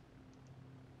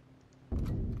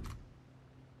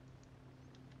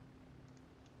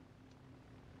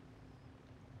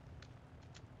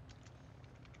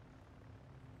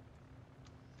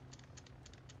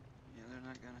 Yeah, they're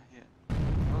not gonna hit.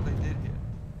 Oh, they did hit.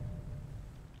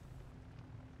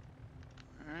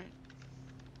 Alright.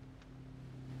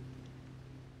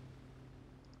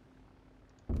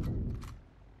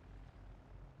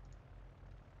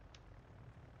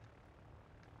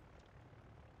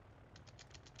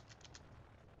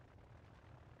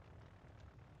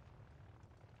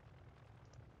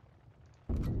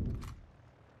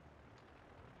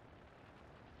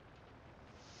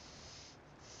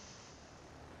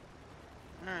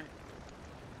 Alright.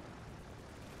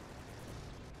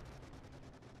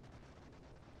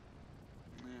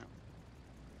 Yeah.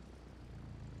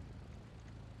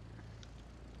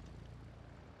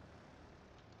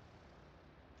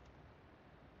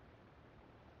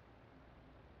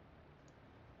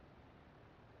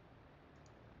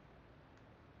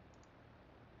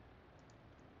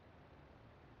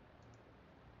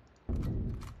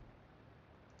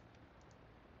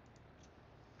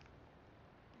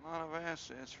 A lot of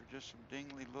assets for just some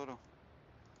dingly little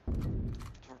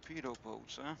torpedo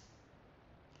boats, huh?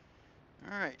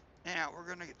 Alright, now we're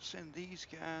gonna send these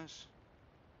guys,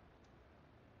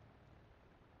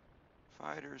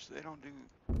 fighters, they don't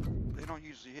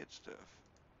usually hit stuff.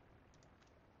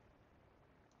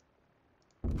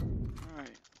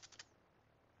 Alright.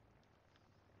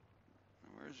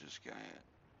 Where's this guy at?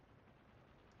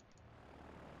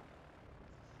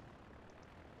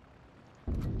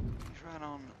 He's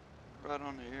right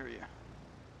on the area.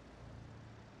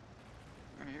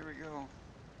 Alright, here we go.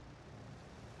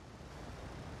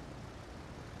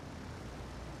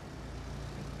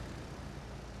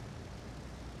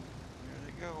 There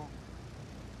they go.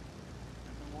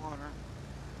 In the water.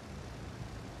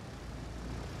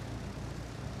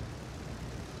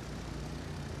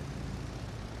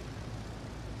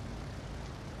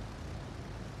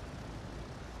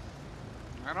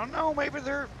 I don't know, maybe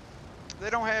they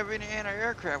don't have any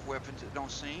anti-aircraft weapons, it don't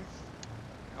seem.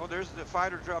 Oh, there's the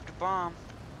fighter dropped a bomb.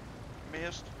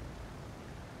 Missed.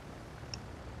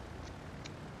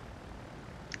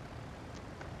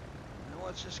 Now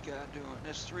what's this guy doing?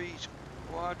 There's 3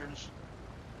 squadrons.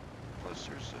 Plus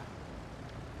there's a...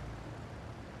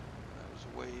 That was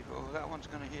a wave. Oh, that one's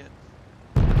gonna hit.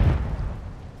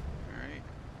 Alright.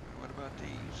 What about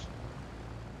these?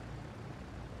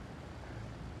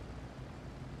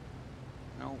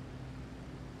 Nope.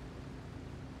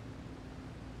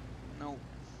 Nope.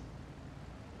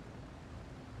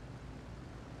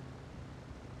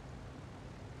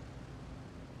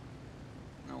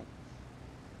 Nope.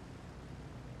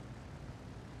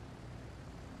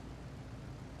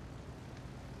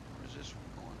 Where's this one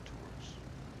going towards?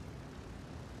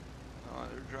 Oh,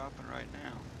 they're dropping right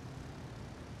now.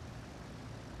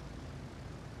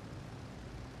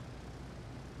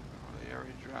 Oh, they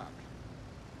already dropped.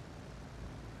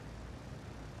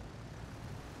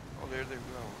 Oh, there they go.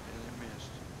 Yeah, they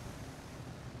missed.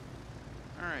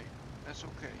 Alright, that's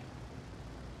okay.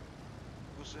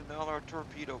 We'll send all our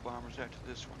torpedo bombers after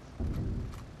this one.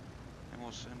 And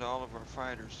we'll send all of our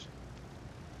fighters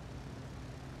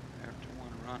after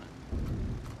one running.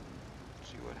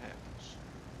 See what happens.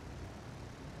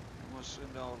 And we'll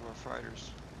send all of our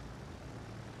fighters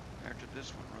after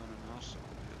this one running also.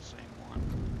 We'll do the same one.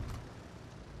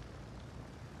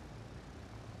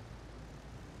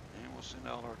 And we'll send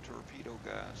all our torpedo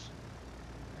guys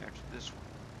after this one.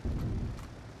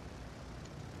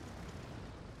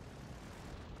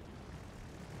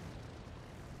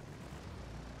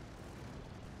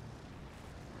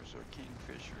 Where's our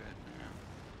Kingfisher at now?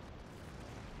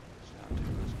 It's out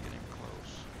there. Let's get him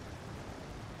close.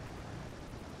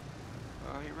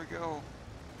 Oh, here we go.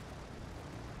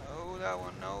 Oh, that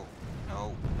one. No.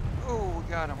 No. Oh, we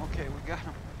got him. Okay, we got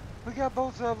him. We got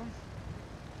both of them.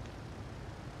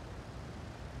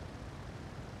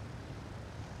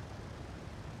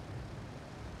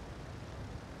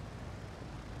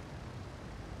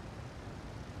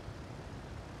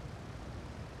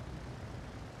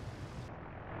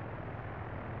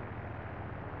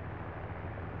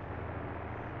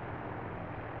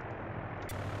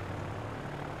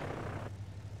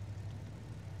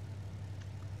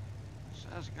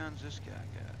 How's guns this guy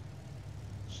got?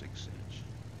 6-inch.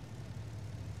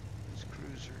 This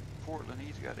cruiser, Portland,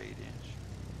 he's got 8-inch.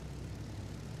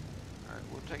 Alright,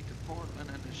 we'll take the Portland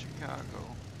into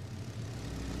Chicago.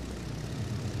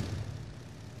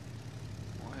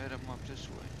 We'll head them up this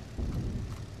way.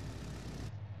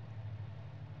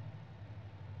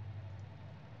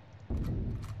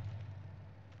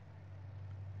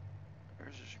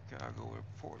 There's a Chicago where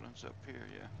Portland's up here,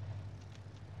 yeah.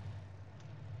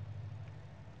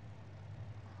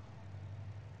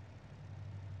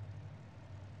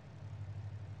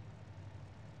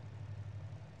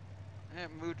 They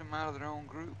haven't moved them out of their own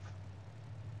group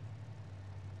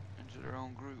into their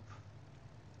own group.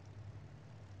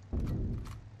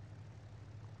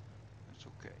 That's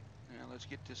okay. Now let's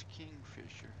get this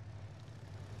kingfisher.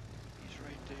 He's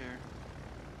right there.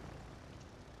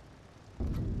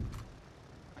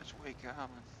 That's Wake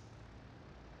Island.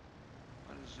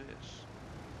 What is this?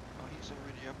 Oh, he's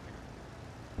already up here.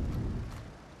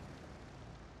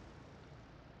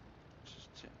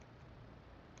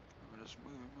 I'll just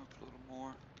move him up a little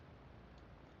more.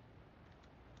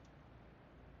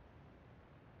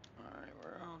 Alright,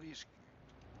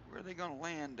 where are they gonna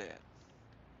land at?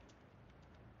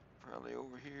 Probably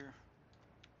over here.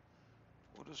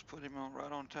 We'll just put him on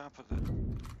right on top of the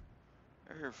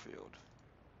airfield.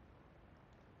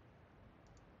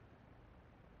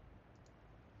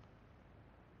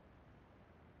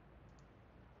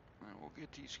 And we'll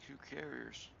get these two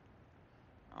carriers,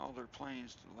 all their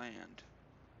planes to land.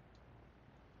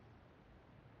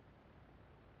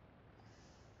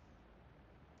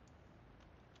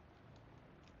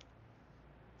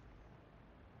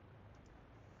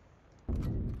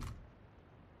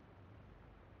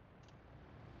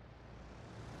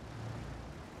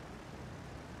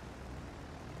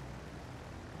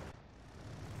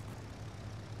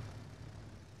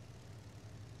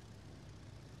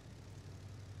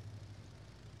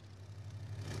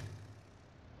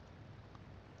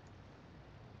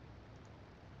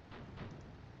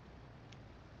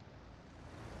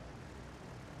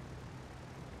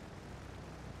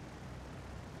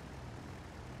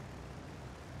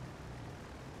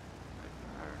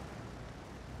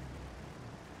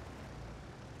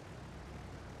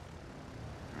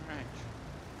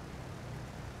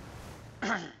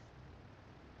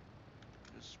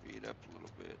 Just speed up a little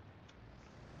bit.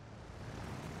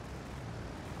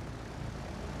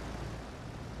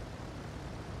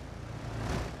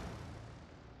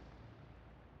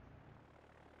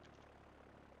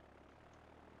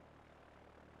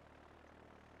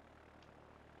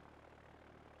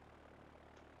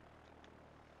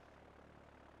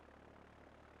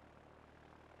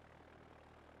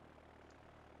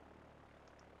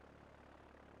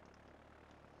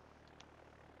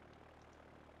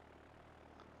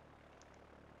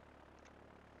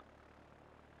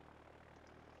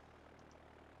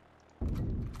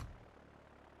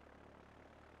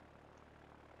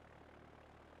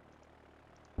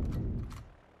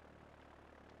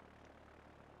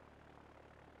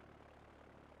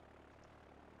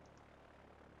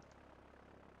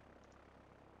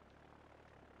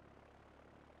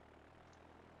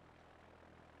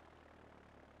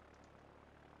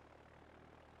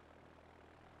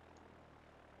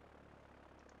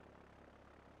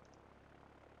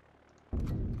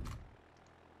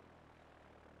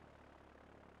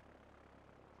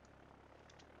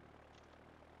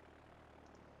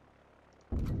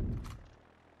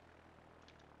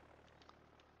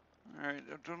 Alright,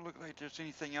 it doesn't look like there's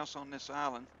anything else on this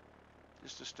island.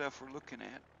 Just the stuff we're looking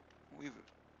at. We've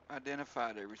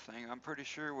identified everything. I'm pretty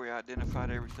sure we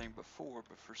identified everything before,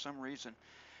 but for some reason,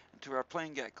 until our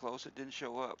plane got close, it didn't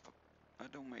show up.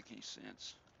 That don't make any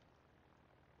sense.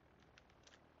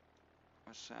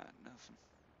 What's that? Nothing.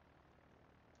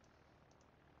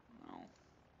 No.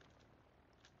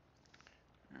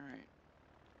 Alright.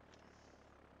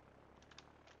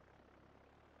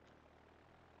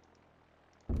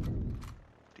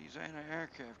 These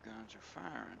anti-aircraft guns are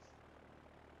firing.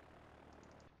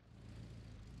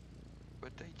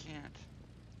 But they can't.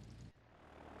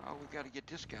 Oh, we got to get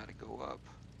this guy to go up.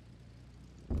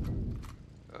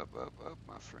 Up, up, up,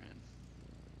 my friend.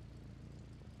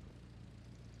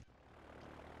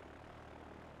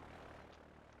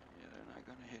 Yeah, they're not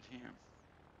going to hit him.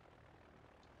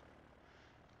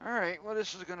 Alright, well,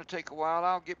 this is going to take a while.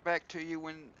 I'll get back to you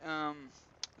when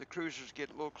the cruisers get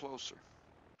a little closer.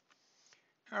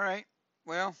 Alright,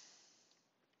 well,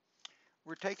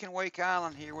 we're taking Wake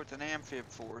Island here with an amphib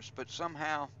force, but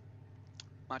somehow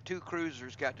my two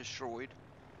cruisers got destroyed.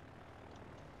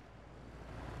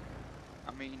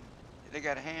 I mean, they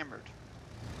got hammered.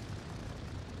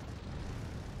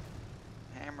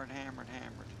 Hammered, hammered,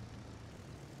 hammered.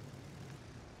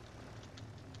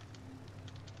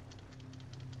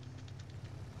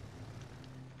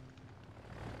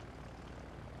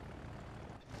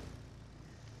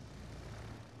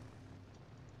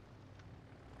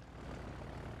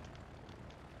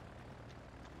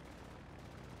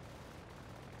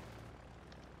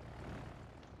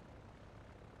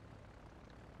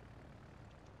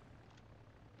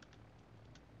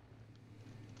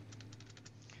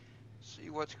 See,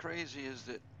 what's crazy is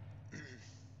that the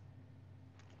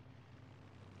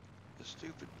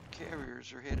stupid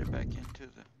carriers are headed back into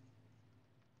the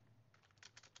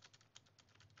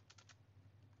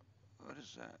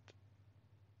was that?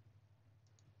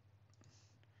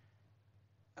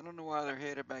 I don't know why they're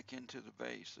headed back into the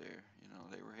base there. You know,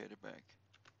 they were headed back.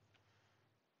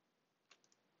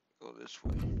 Go this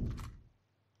way.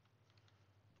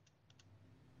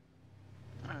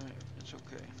 Alright, it's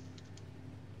okay.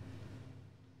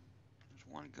 There's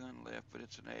one gun left, but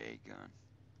it's an AA gun.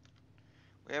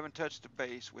 We haven't touched the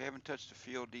base. We haven't touched the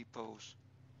field depots.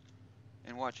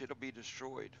 And watch, it'll be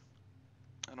destroyed.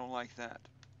 I don't like that.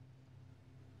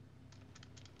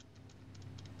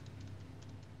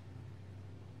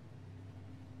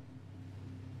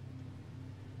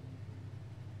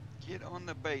 Get on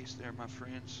the base there, my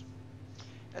friends.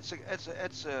 That's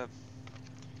a,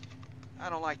 I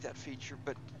don't like that feature,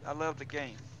 but I love the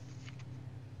game.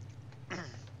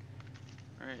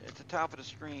 Alright, at the top of the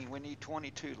screen, we need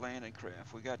 22 landing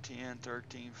craft. We got 10,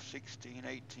 13, 16,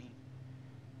 18.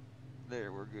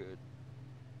 There, we're good.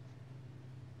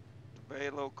 The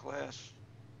Balo class.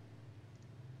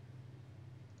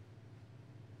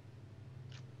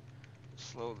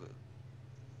 Slow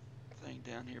the thing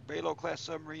down here. Balo class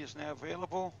submarine is now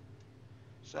available.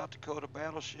 South Dakota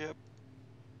battleship.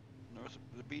 North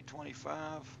of the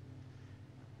B-25.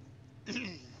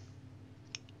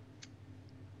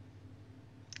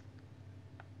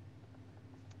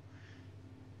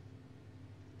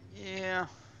 Yeah,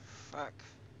 fuck.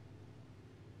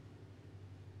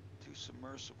 2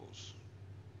 submersibles.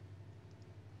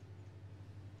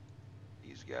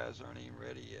 These guys aren't even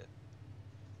ready yet.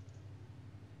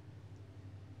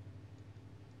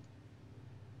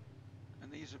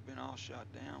 And these have been all shot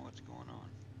down. What's going on?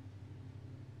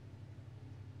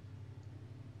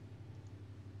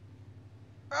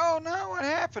 Oh no, what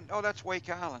happened? Oh, that's Wake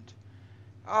Island.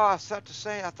 Oh, I was about to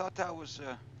say, I thought that was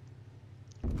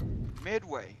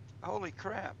Midway. Holy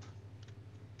crap.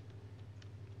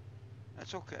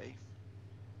 That's okay.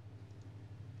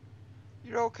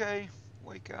 You're okay.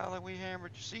 Wake Island, we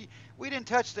hammered you. See, we didn't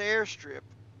touch the airstrip,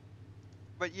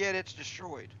 but yet it's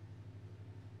destroyed.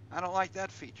 I don't like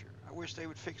that feature. I wish they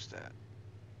would fix that.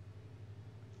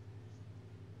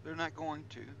 They're not going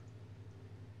to.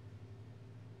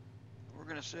 We're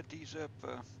going to set these up.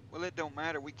 Well, it don't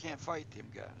matter. We can't fight them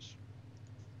guys.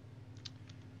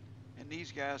 And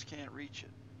these guys can't reach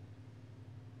it.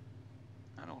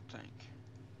 I don't think.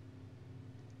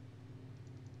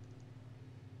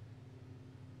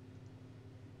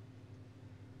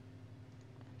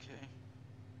 Okay.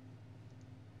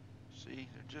 See,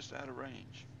 they're just out of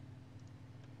range.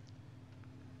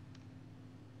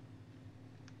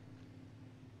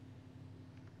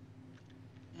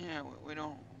 Yeah, we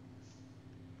don't.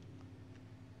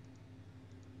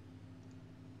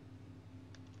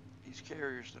 These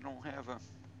carriers, they don't have a.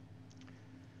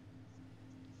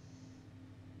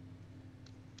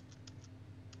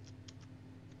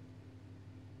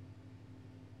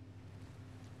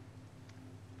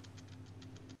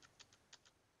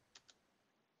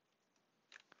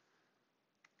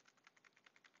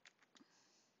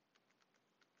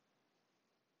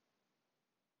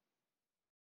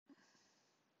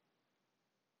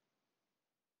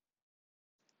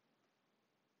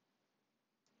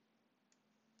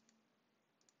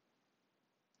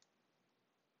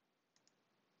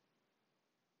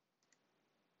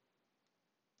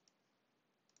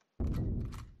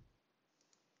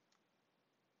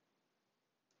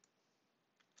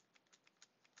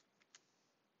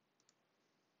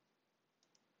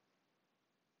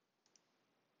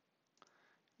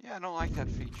 Yeah, I don't like that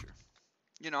feature.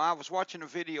 You know, I was watching a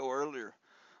video earlier.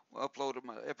 I uploaded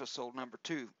my episode number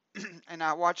 2, and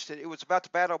I watched it. It was about the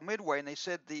Battle of Midway, and they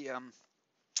said the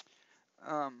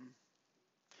um,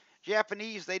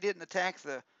 Japanese, they didn't attack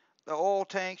the oil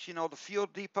tanks, you know, the fuel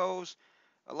depots.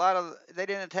 A lot of they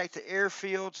didn't attack the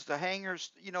airfields, the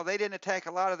hangars. You know, they didn't attack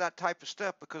a lot of that type of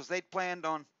stuff because they'd planned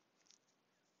on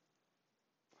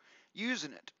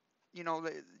using it. You know,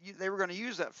 they were going to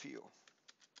use that fuel,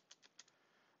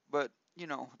 but you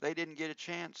know, they didn't get a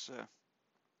chance.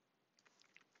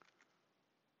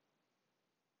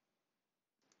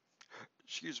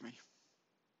 Excuse me.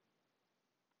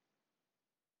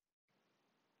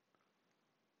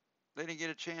 They didn't get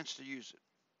a chance to use it.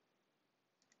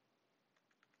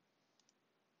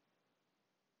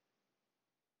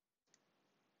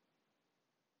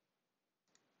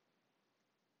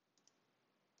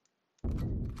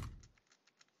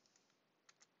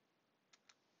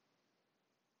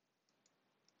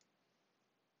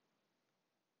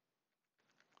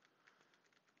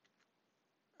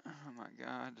 Oh my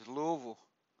God, Louisville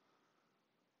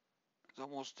is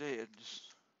almost dead. Just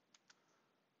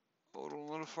hold on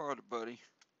a little farther, buddy.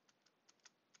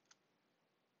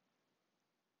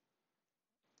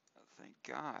 Thank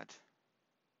God.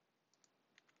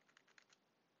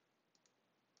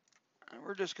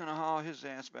 We're just going to haul his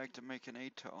ass back to make an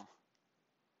atoll.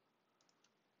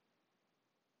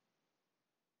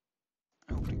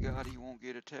 I hope to God he won't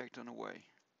get attacked on the way.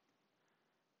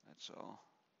 That's all.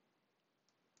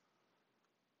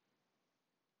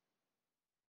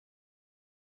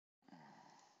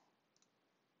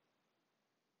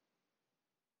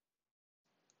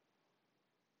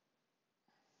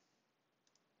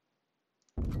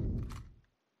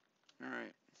 All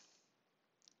right.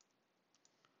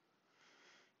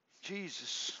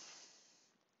 Jesus.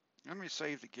 Let me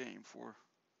save the game before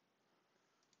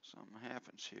something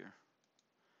happens here.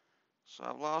 So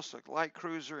I've lost a light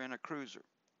cruiser and a cruiser.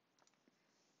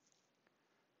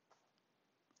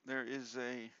 There is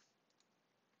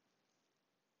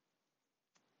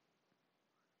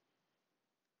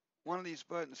one of these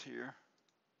buttons here.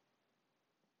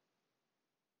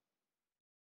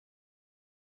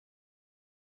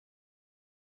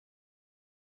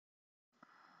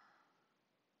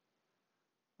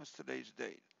 What's today's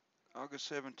date?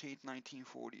 August 17th,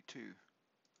 1942.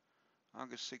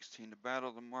 August 16th, the Battle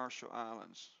of the Marshall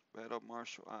Islands. Battle of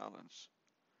Marshall Islands.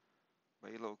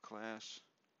 Balo class.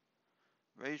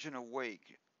 Invasion of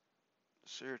Wake.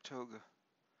 Saratoga.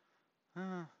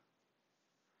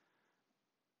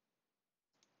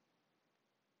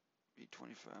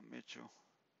 B-25 Mitchell.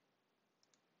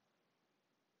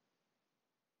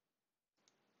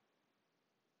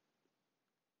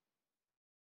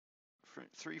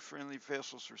 Three friendly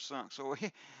vessels were sunk. So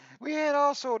we had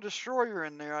also a destroyer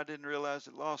in there. I didn't realize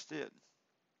it lost it.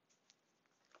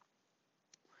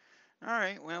 All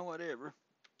right, well, whatever.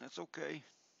 That's okay.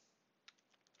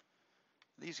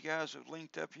 These guys have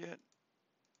linked up yet?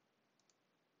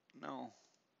 No.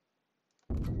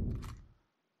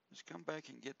 Just come back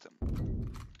and get them.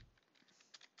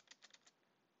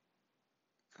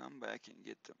 Come back and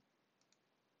get them.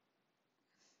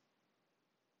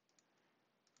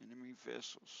 Enemy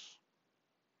vessels.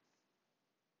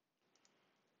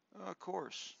 Of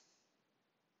course.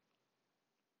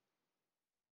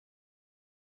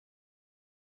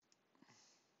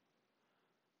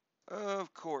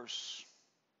 Of course.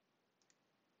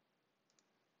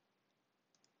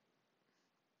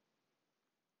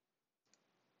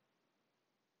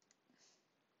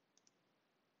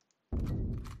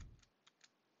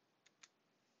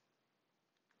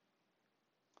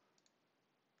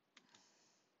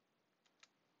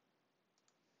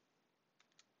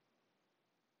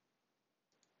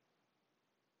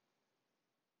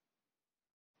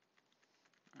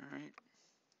 All right.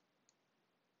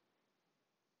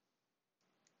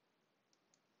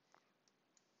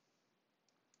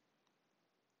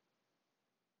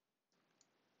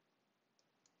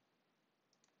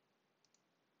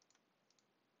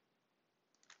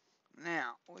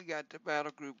 Now, we got the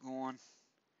battle group going.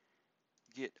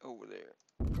 Get over there.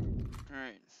 All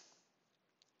right.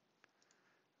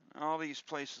 All these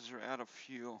places are out of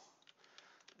fuel.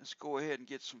 Let's go ahead and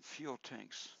get some fuel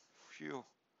tanks. Fuel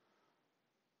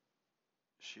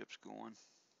ships going.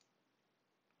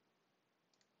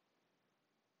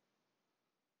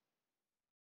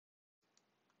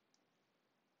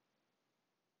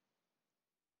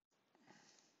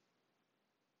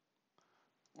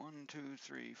 One, two,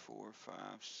 three, four, five,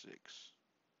 six.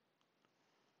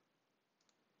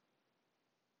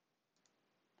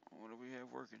 What do we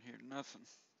have working here? Nothing.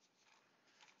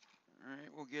 All right,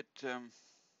 we'll get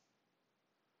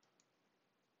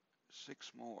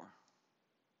 6 more.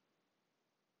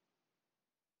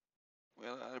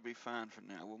 Well, that'll be fine for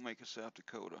now. We'll make a South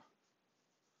Dakota.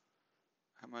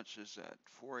 How much is that?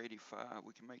 485.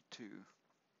 We can make 2.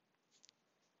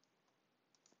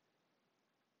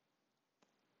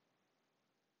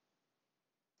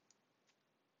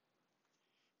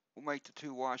 We'll make the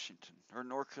 2 Washington, or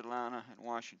North Carolina and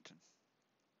Washington.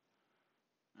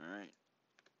 All right.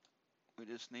 We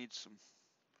just need some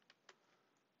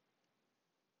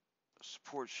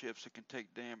support ships that can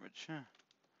take damage. Huh.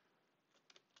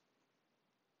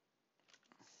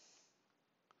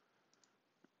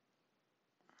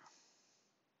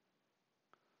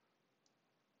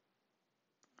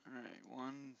 All right,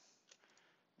 one.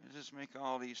 Let's just make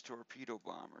all these torpedo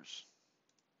bombers.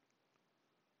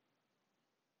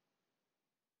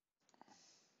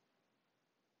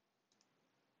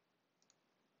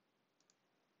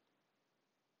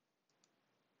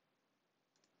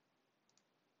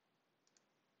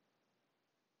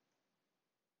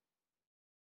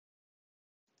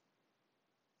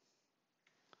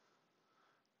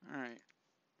 All right.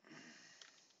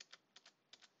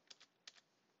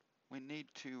 We need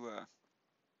to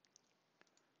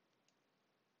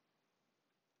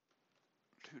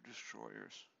 2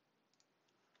 destroyers.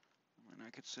 I mean, I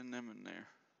could send them in there.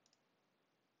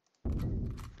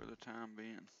 for the time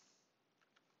being.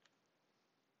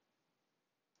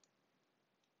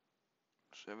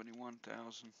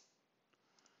 71,000.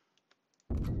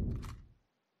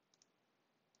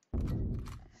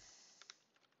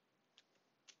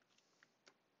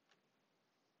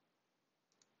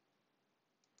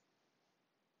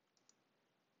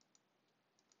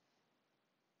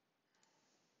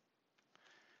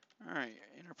 All right,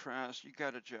 Enterprise, you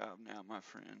got a job now, my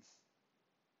friend.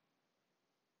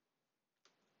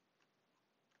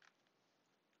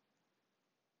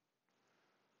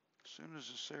 As soon as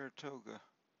the Saratoga.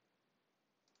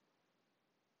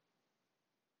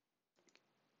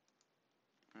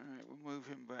 All right, we'll move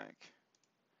him back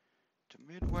to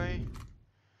Midway.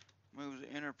 Move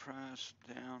the Enterprise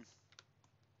down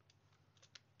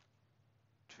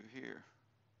to here.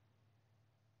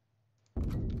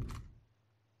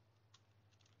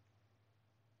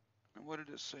 And what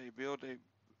did it say? Build a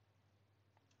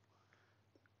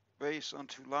base on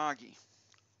Tulagi.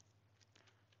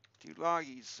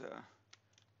 Tulagi's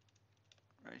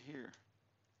right here.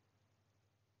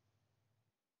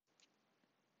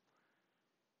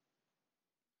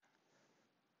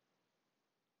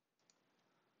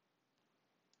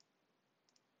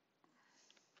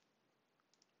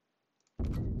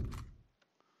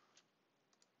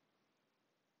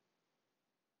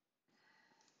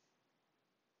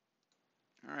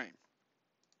 All right.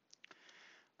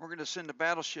 We're going to send the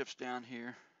battleships down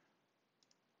here.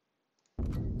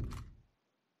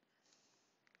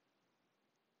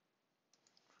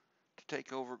 To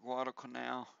take over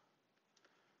Guadalcanal.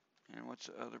 And what's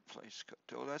the other place?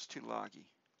 Oh, that's Tulagi.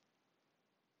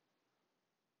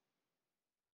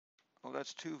 Oh,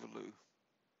 that's Tuvalu.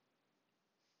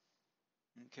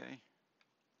 Okay.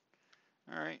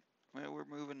 All right. Well, we're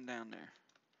moving down there.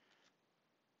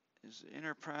 Is the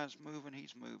Enterprise moving?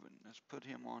 He's moving. Let's put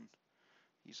him on.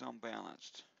 He's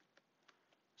unbalanced.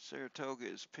 Saratoga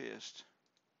is pissed.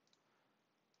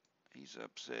 He's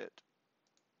upset.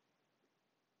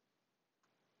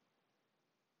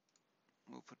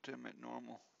 We'll put them at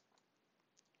normal.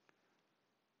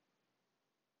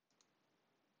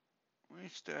 We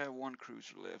still have one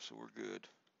cruiser left, so we're good.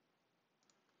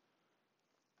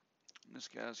 And this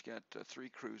guy's got 3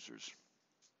 cruisers.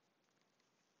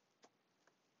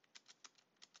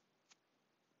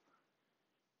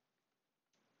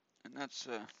 And that's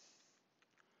the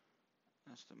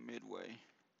Midway.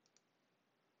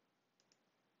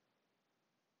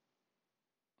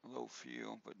 Low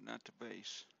fuel, but not the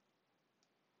base.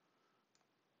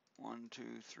 1, 2,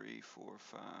 3, 4,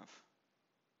 5.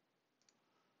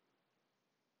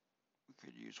 We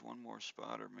could use one more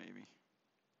spotter maybe.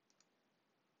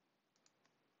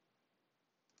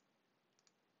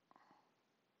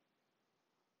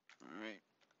 All right.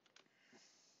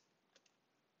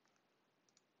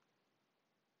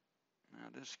 Now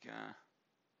this guy,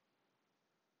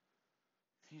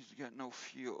 he's got no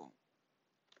fuel.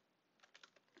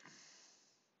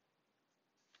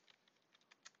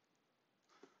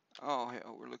 Oh,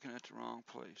 hell, we're looking at the wrong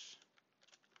place.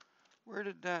 Where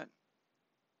did that?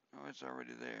 Oh, it's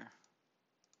already there.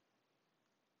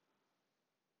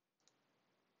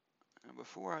 And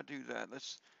before I do that,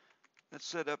 let's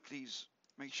set up these.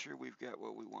 Make sure we've got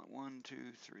what we want. 1, 2,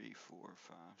 3, 4,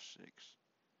 5, 6.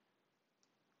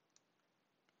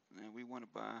 And then we want to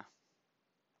buy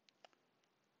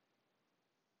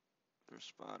their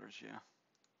spotters, yeah.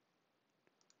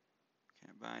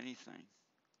 Can't buy anything.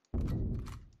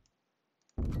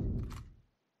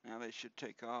 Now they should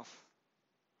take off.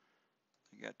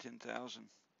 They got 10,000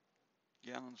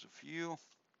 gallons of fuel.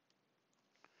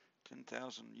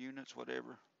 10,000 units,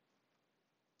 whatever.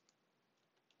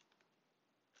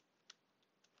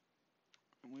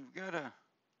 And we've got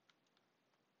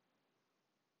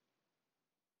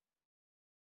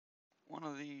one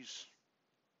of these.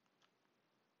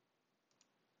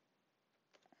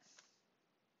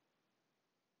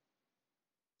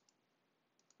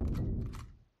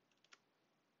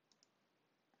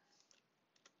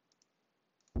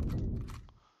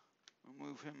 We'll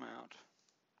move him out.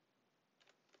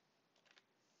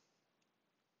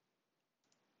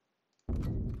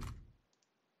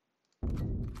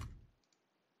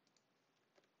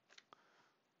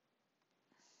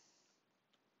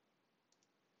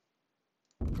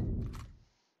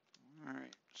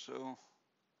 Alright, so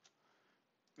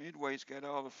Midway's got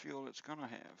all the fuel it's gonna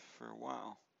have for a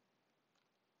while.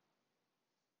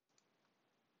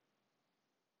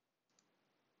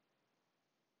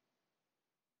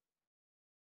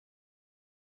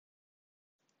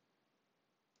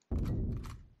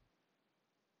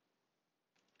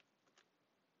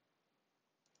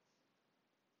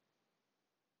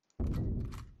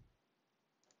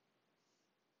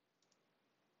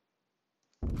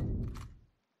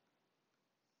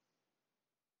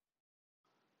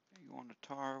 to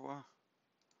Tarawa.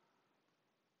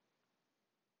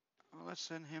 Well, let's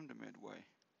send him to Midway.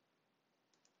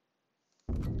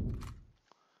 And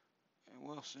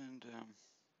we'll send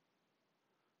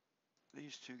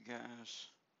these two guys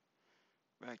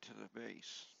back to the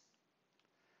base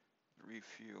to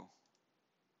refuel.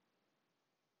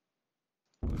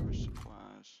 Deliver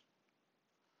supplies.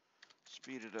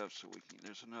 Speed it up so we can.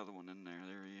 There's another one in there.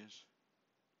 There he is.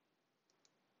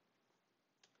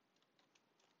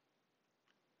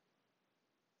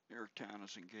 Yorktown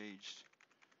is engaged.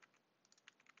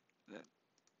 That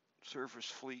surface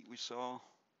fleet we saw.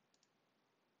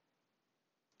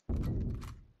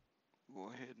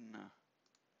 Go ahead and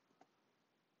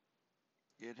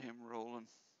get him rolling.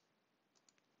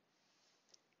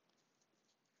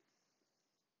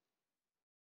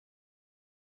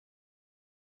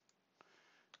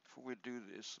 Before we do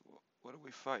this, what are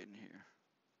we fighting here?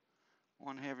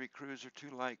 One heavy cruiser,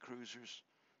 two light cruisers,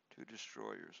 two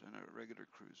destroyers, and a regular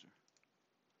cruiser.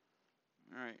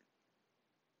 All right.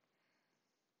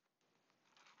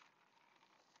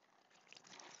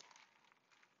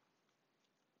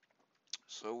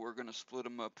 So we're going to split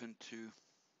them up into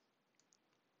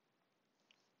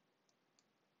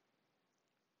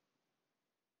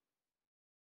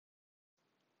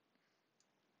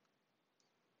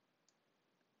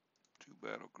two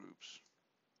battle groups.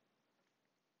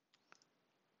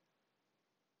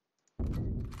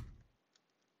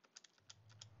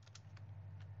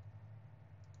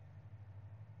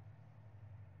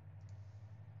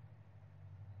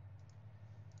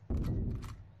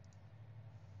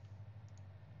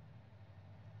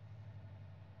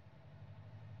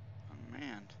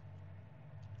 Unmanned.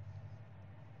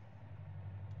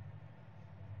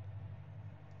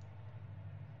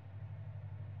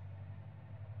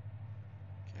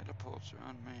 Catapults are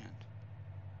unmanned.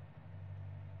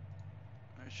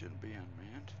 They shouldn't be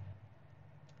unmanned.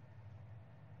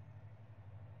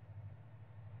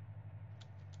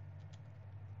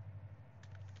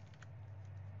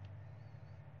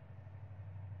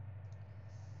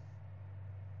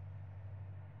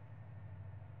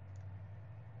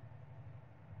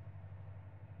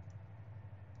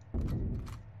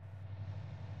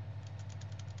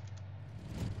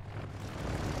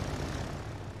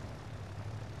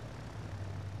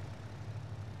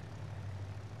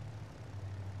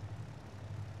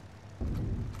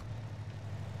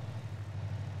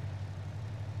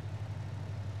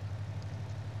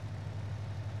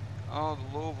 Oh,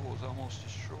 the Louisville is almost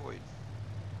destroyed.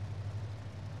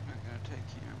 I'm not going to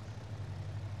take him.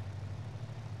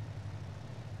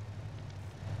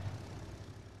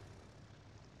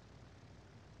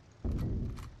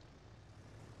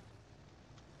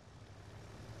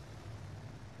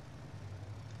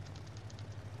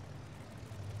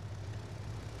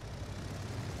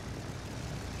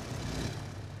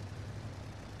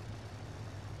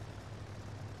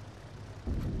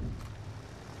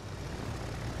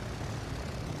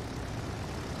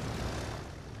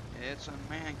 Yeah, it's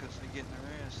unmanned because they're getting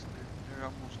their ass. They're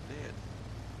almost dead.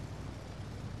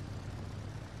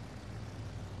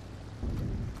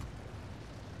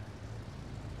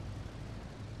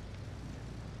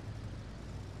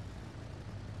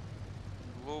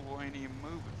 Louisville ain't even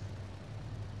moving.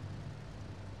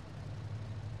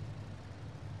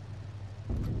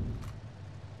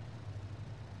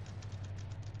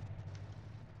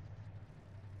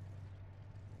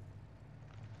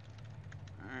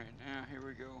 All right, now here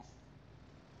we go.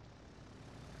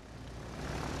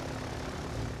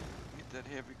 Get that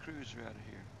heavy cruiser out of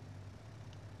here.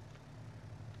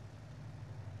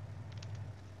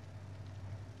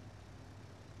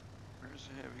 Where's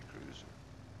the heavy cruiser?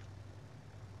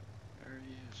 There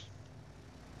he is.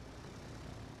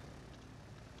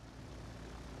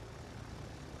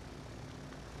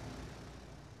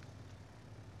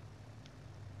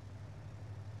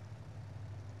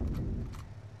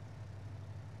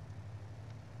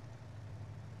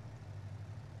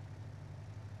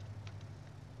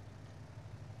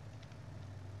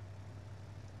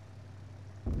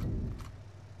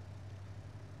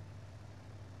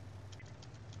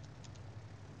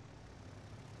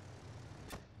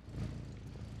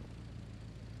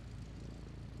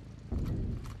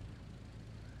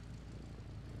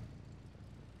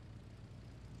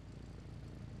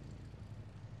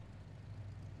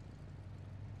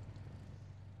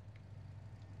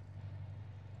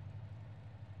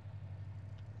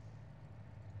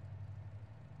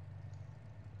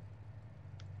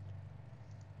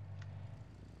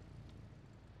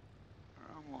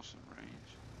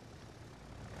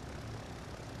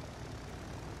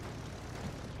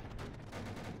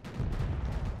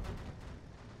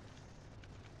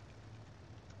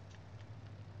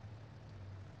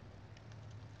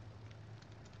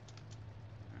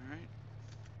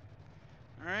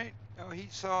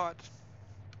 saw it.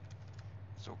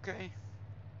 It's okay.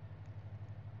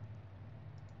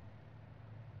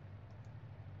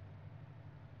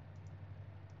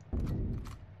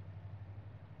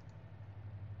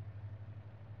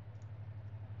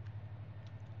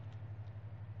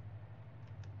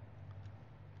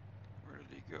 Where did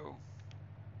he go?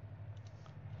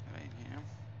 That ain't him.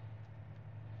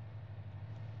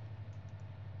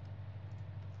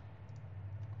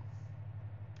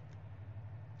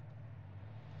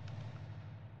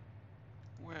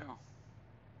 Well,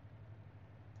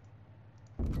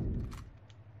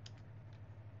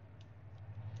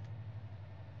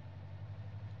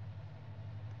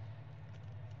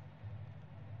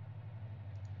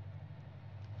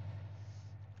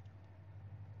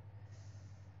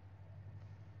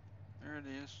 there it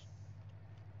is.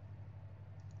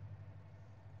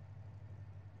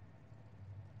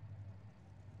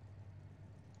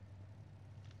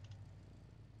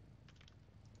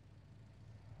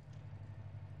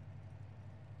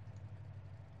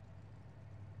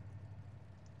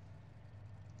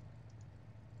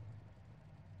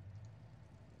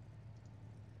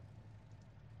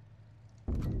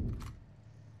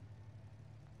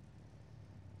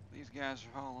 These guys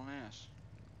are hauling ass.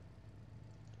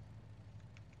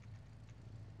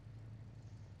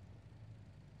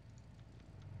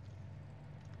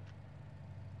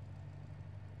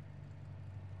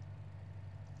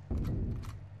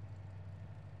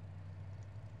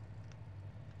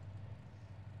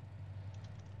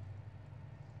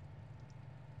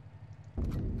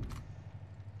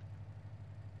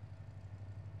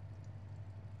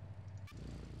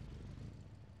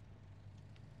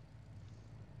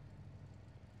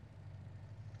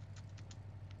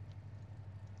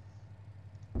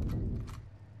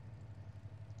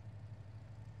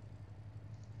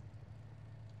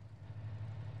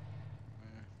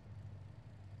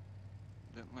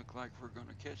 Doesn't look like we're going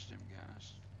to catch them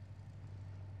guys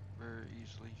very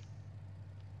easily.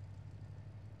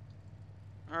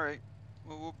 All right.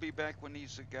 Well, we'll be back when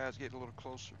these guys get a little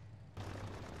closer.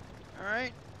 All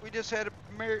right. We just had a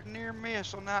near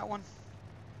miss on that one.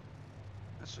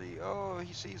 Let's see. Oh,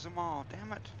 he sees them all.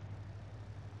 Damn it.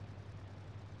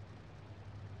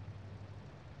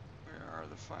 Where are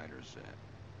the fighters at?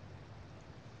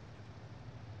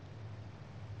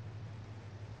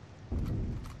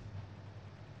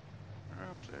 They're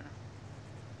up there.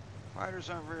 Fighters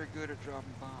aren't very good at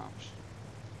dropping bombs.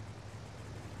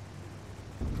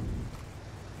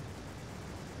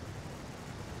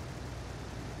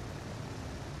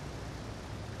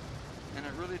 And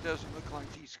it really doesn't look like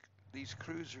these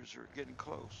cruisers are getting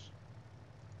close.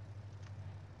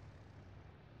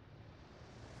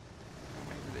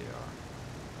 Maybe they are.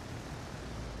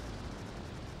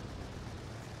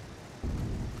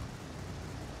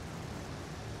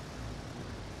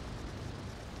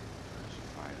 There's the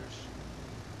fighters.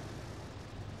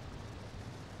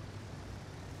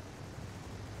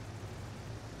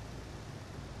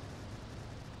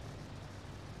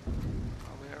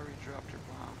 Oh, they already dropped their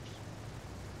bombs.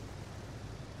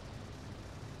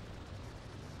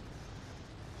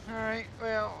 Alright,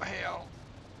 well, hell.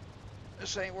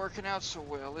 This ain't working out so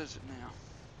well, is it now?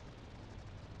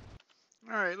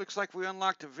 Alright, looks like we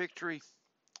unlocked a Victory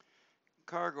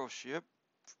cargo ship.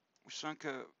 We sunk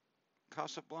a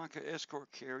Casablanca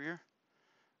escort carrier.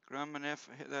 Grumman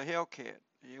the Hellcat.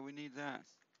 Yeah, we need that.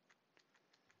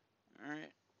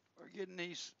 Alright, we're getting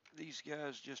these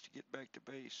guys just to get back to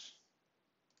base.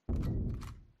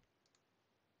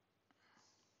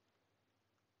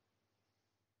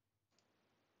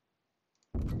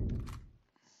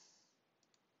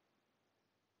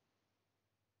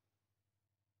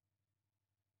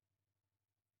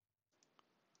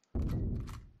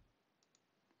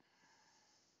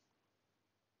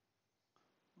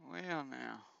 Well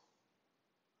now,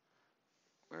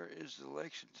 where is the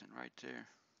Lexington? Right there.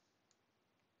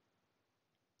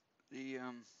 The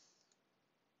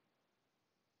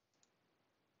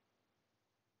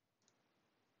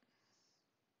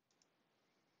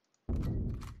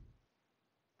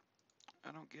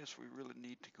I don't guess we really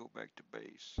need to go back to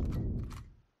base.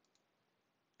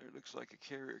 There looks like a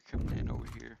carrier coming in over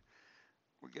here.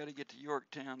 We got to get to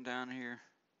Yorktown down here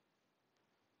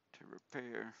to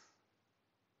repair.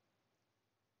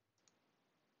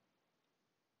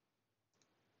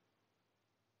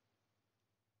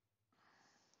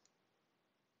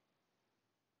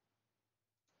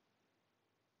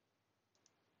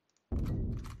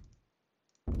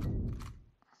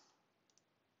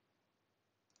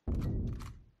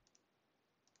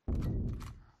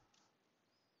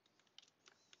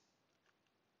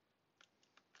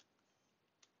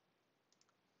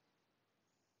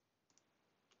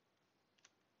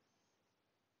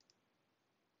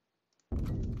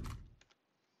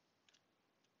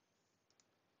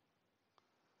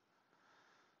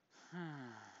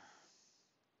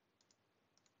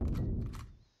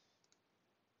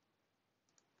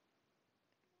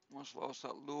 Almost lost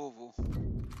that Louisville.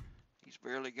 He's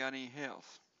barely got any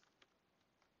health.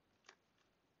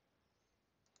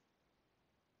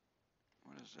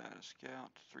 What is that? A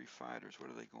scout? 3 fighters. What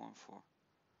are they going for?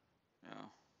 Yeah.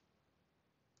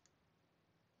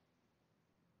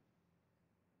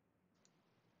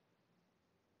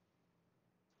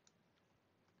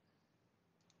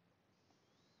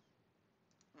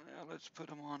 Yeah, let's put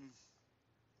them on.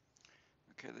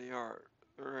 Okay, they are.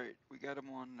 All right, we got them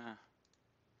on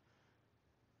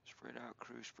spread out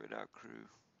crew, spread out crew.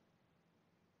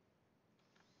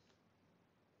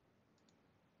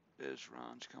 There's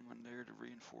Ron's coming there to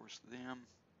reinforce them.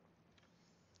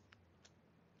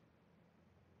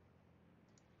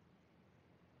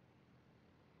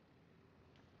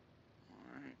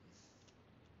 All right.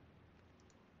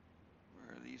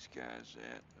 Where are these guys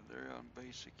at? They're on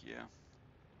basic, yeah.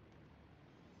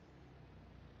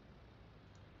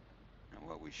 And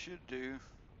what we should do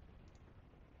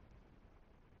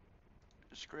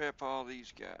is scrap all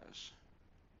these guys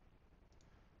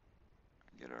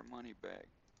and get our money back.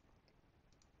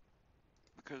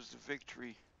 Because the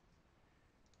Victory,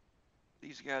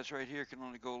 these guys right here can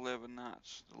only go 11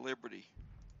 knots. The Liberty,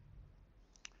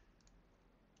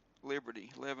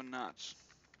 11 knots.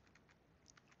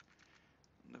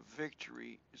 And the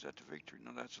Victory, is that the Victory?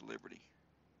 No, that's the Liberty.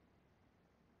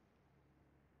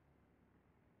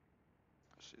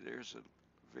 See, there's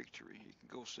a Victory. He can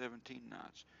go 17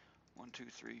 knots. 1, 2,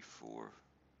 3, 4.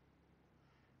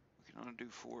 We can only do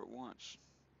 4 at once.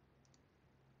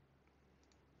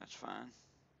 That's fine.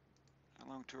 How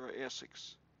long to our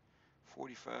Essex?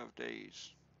 45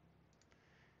 days.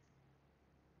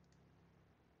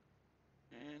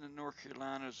 And the North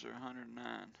Carolinas are 109.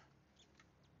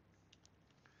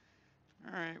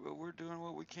 All right, well, we're doing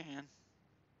what we can.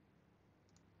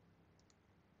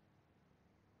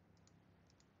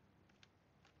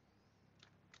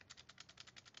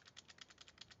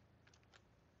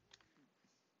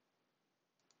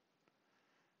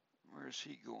 Where's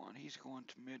he going? He's going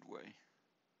to Midway.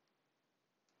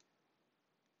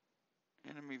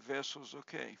 Enemy vessels,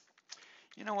 okay.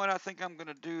 You know what I think I'm going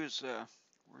to do is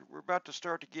we're about to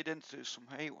start to get into some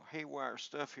haywire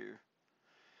stuff here.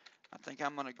 I think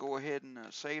I'm going to go ahead and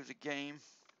save the game.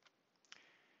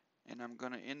 And I'm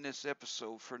going to end this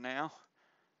episode for now.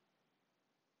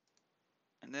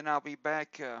 And then I'll be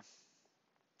back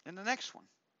in the next one.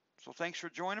 So thanks for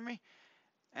joining me.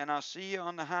 And I'll see you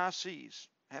on the high seas.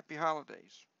 Happy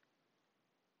holidays.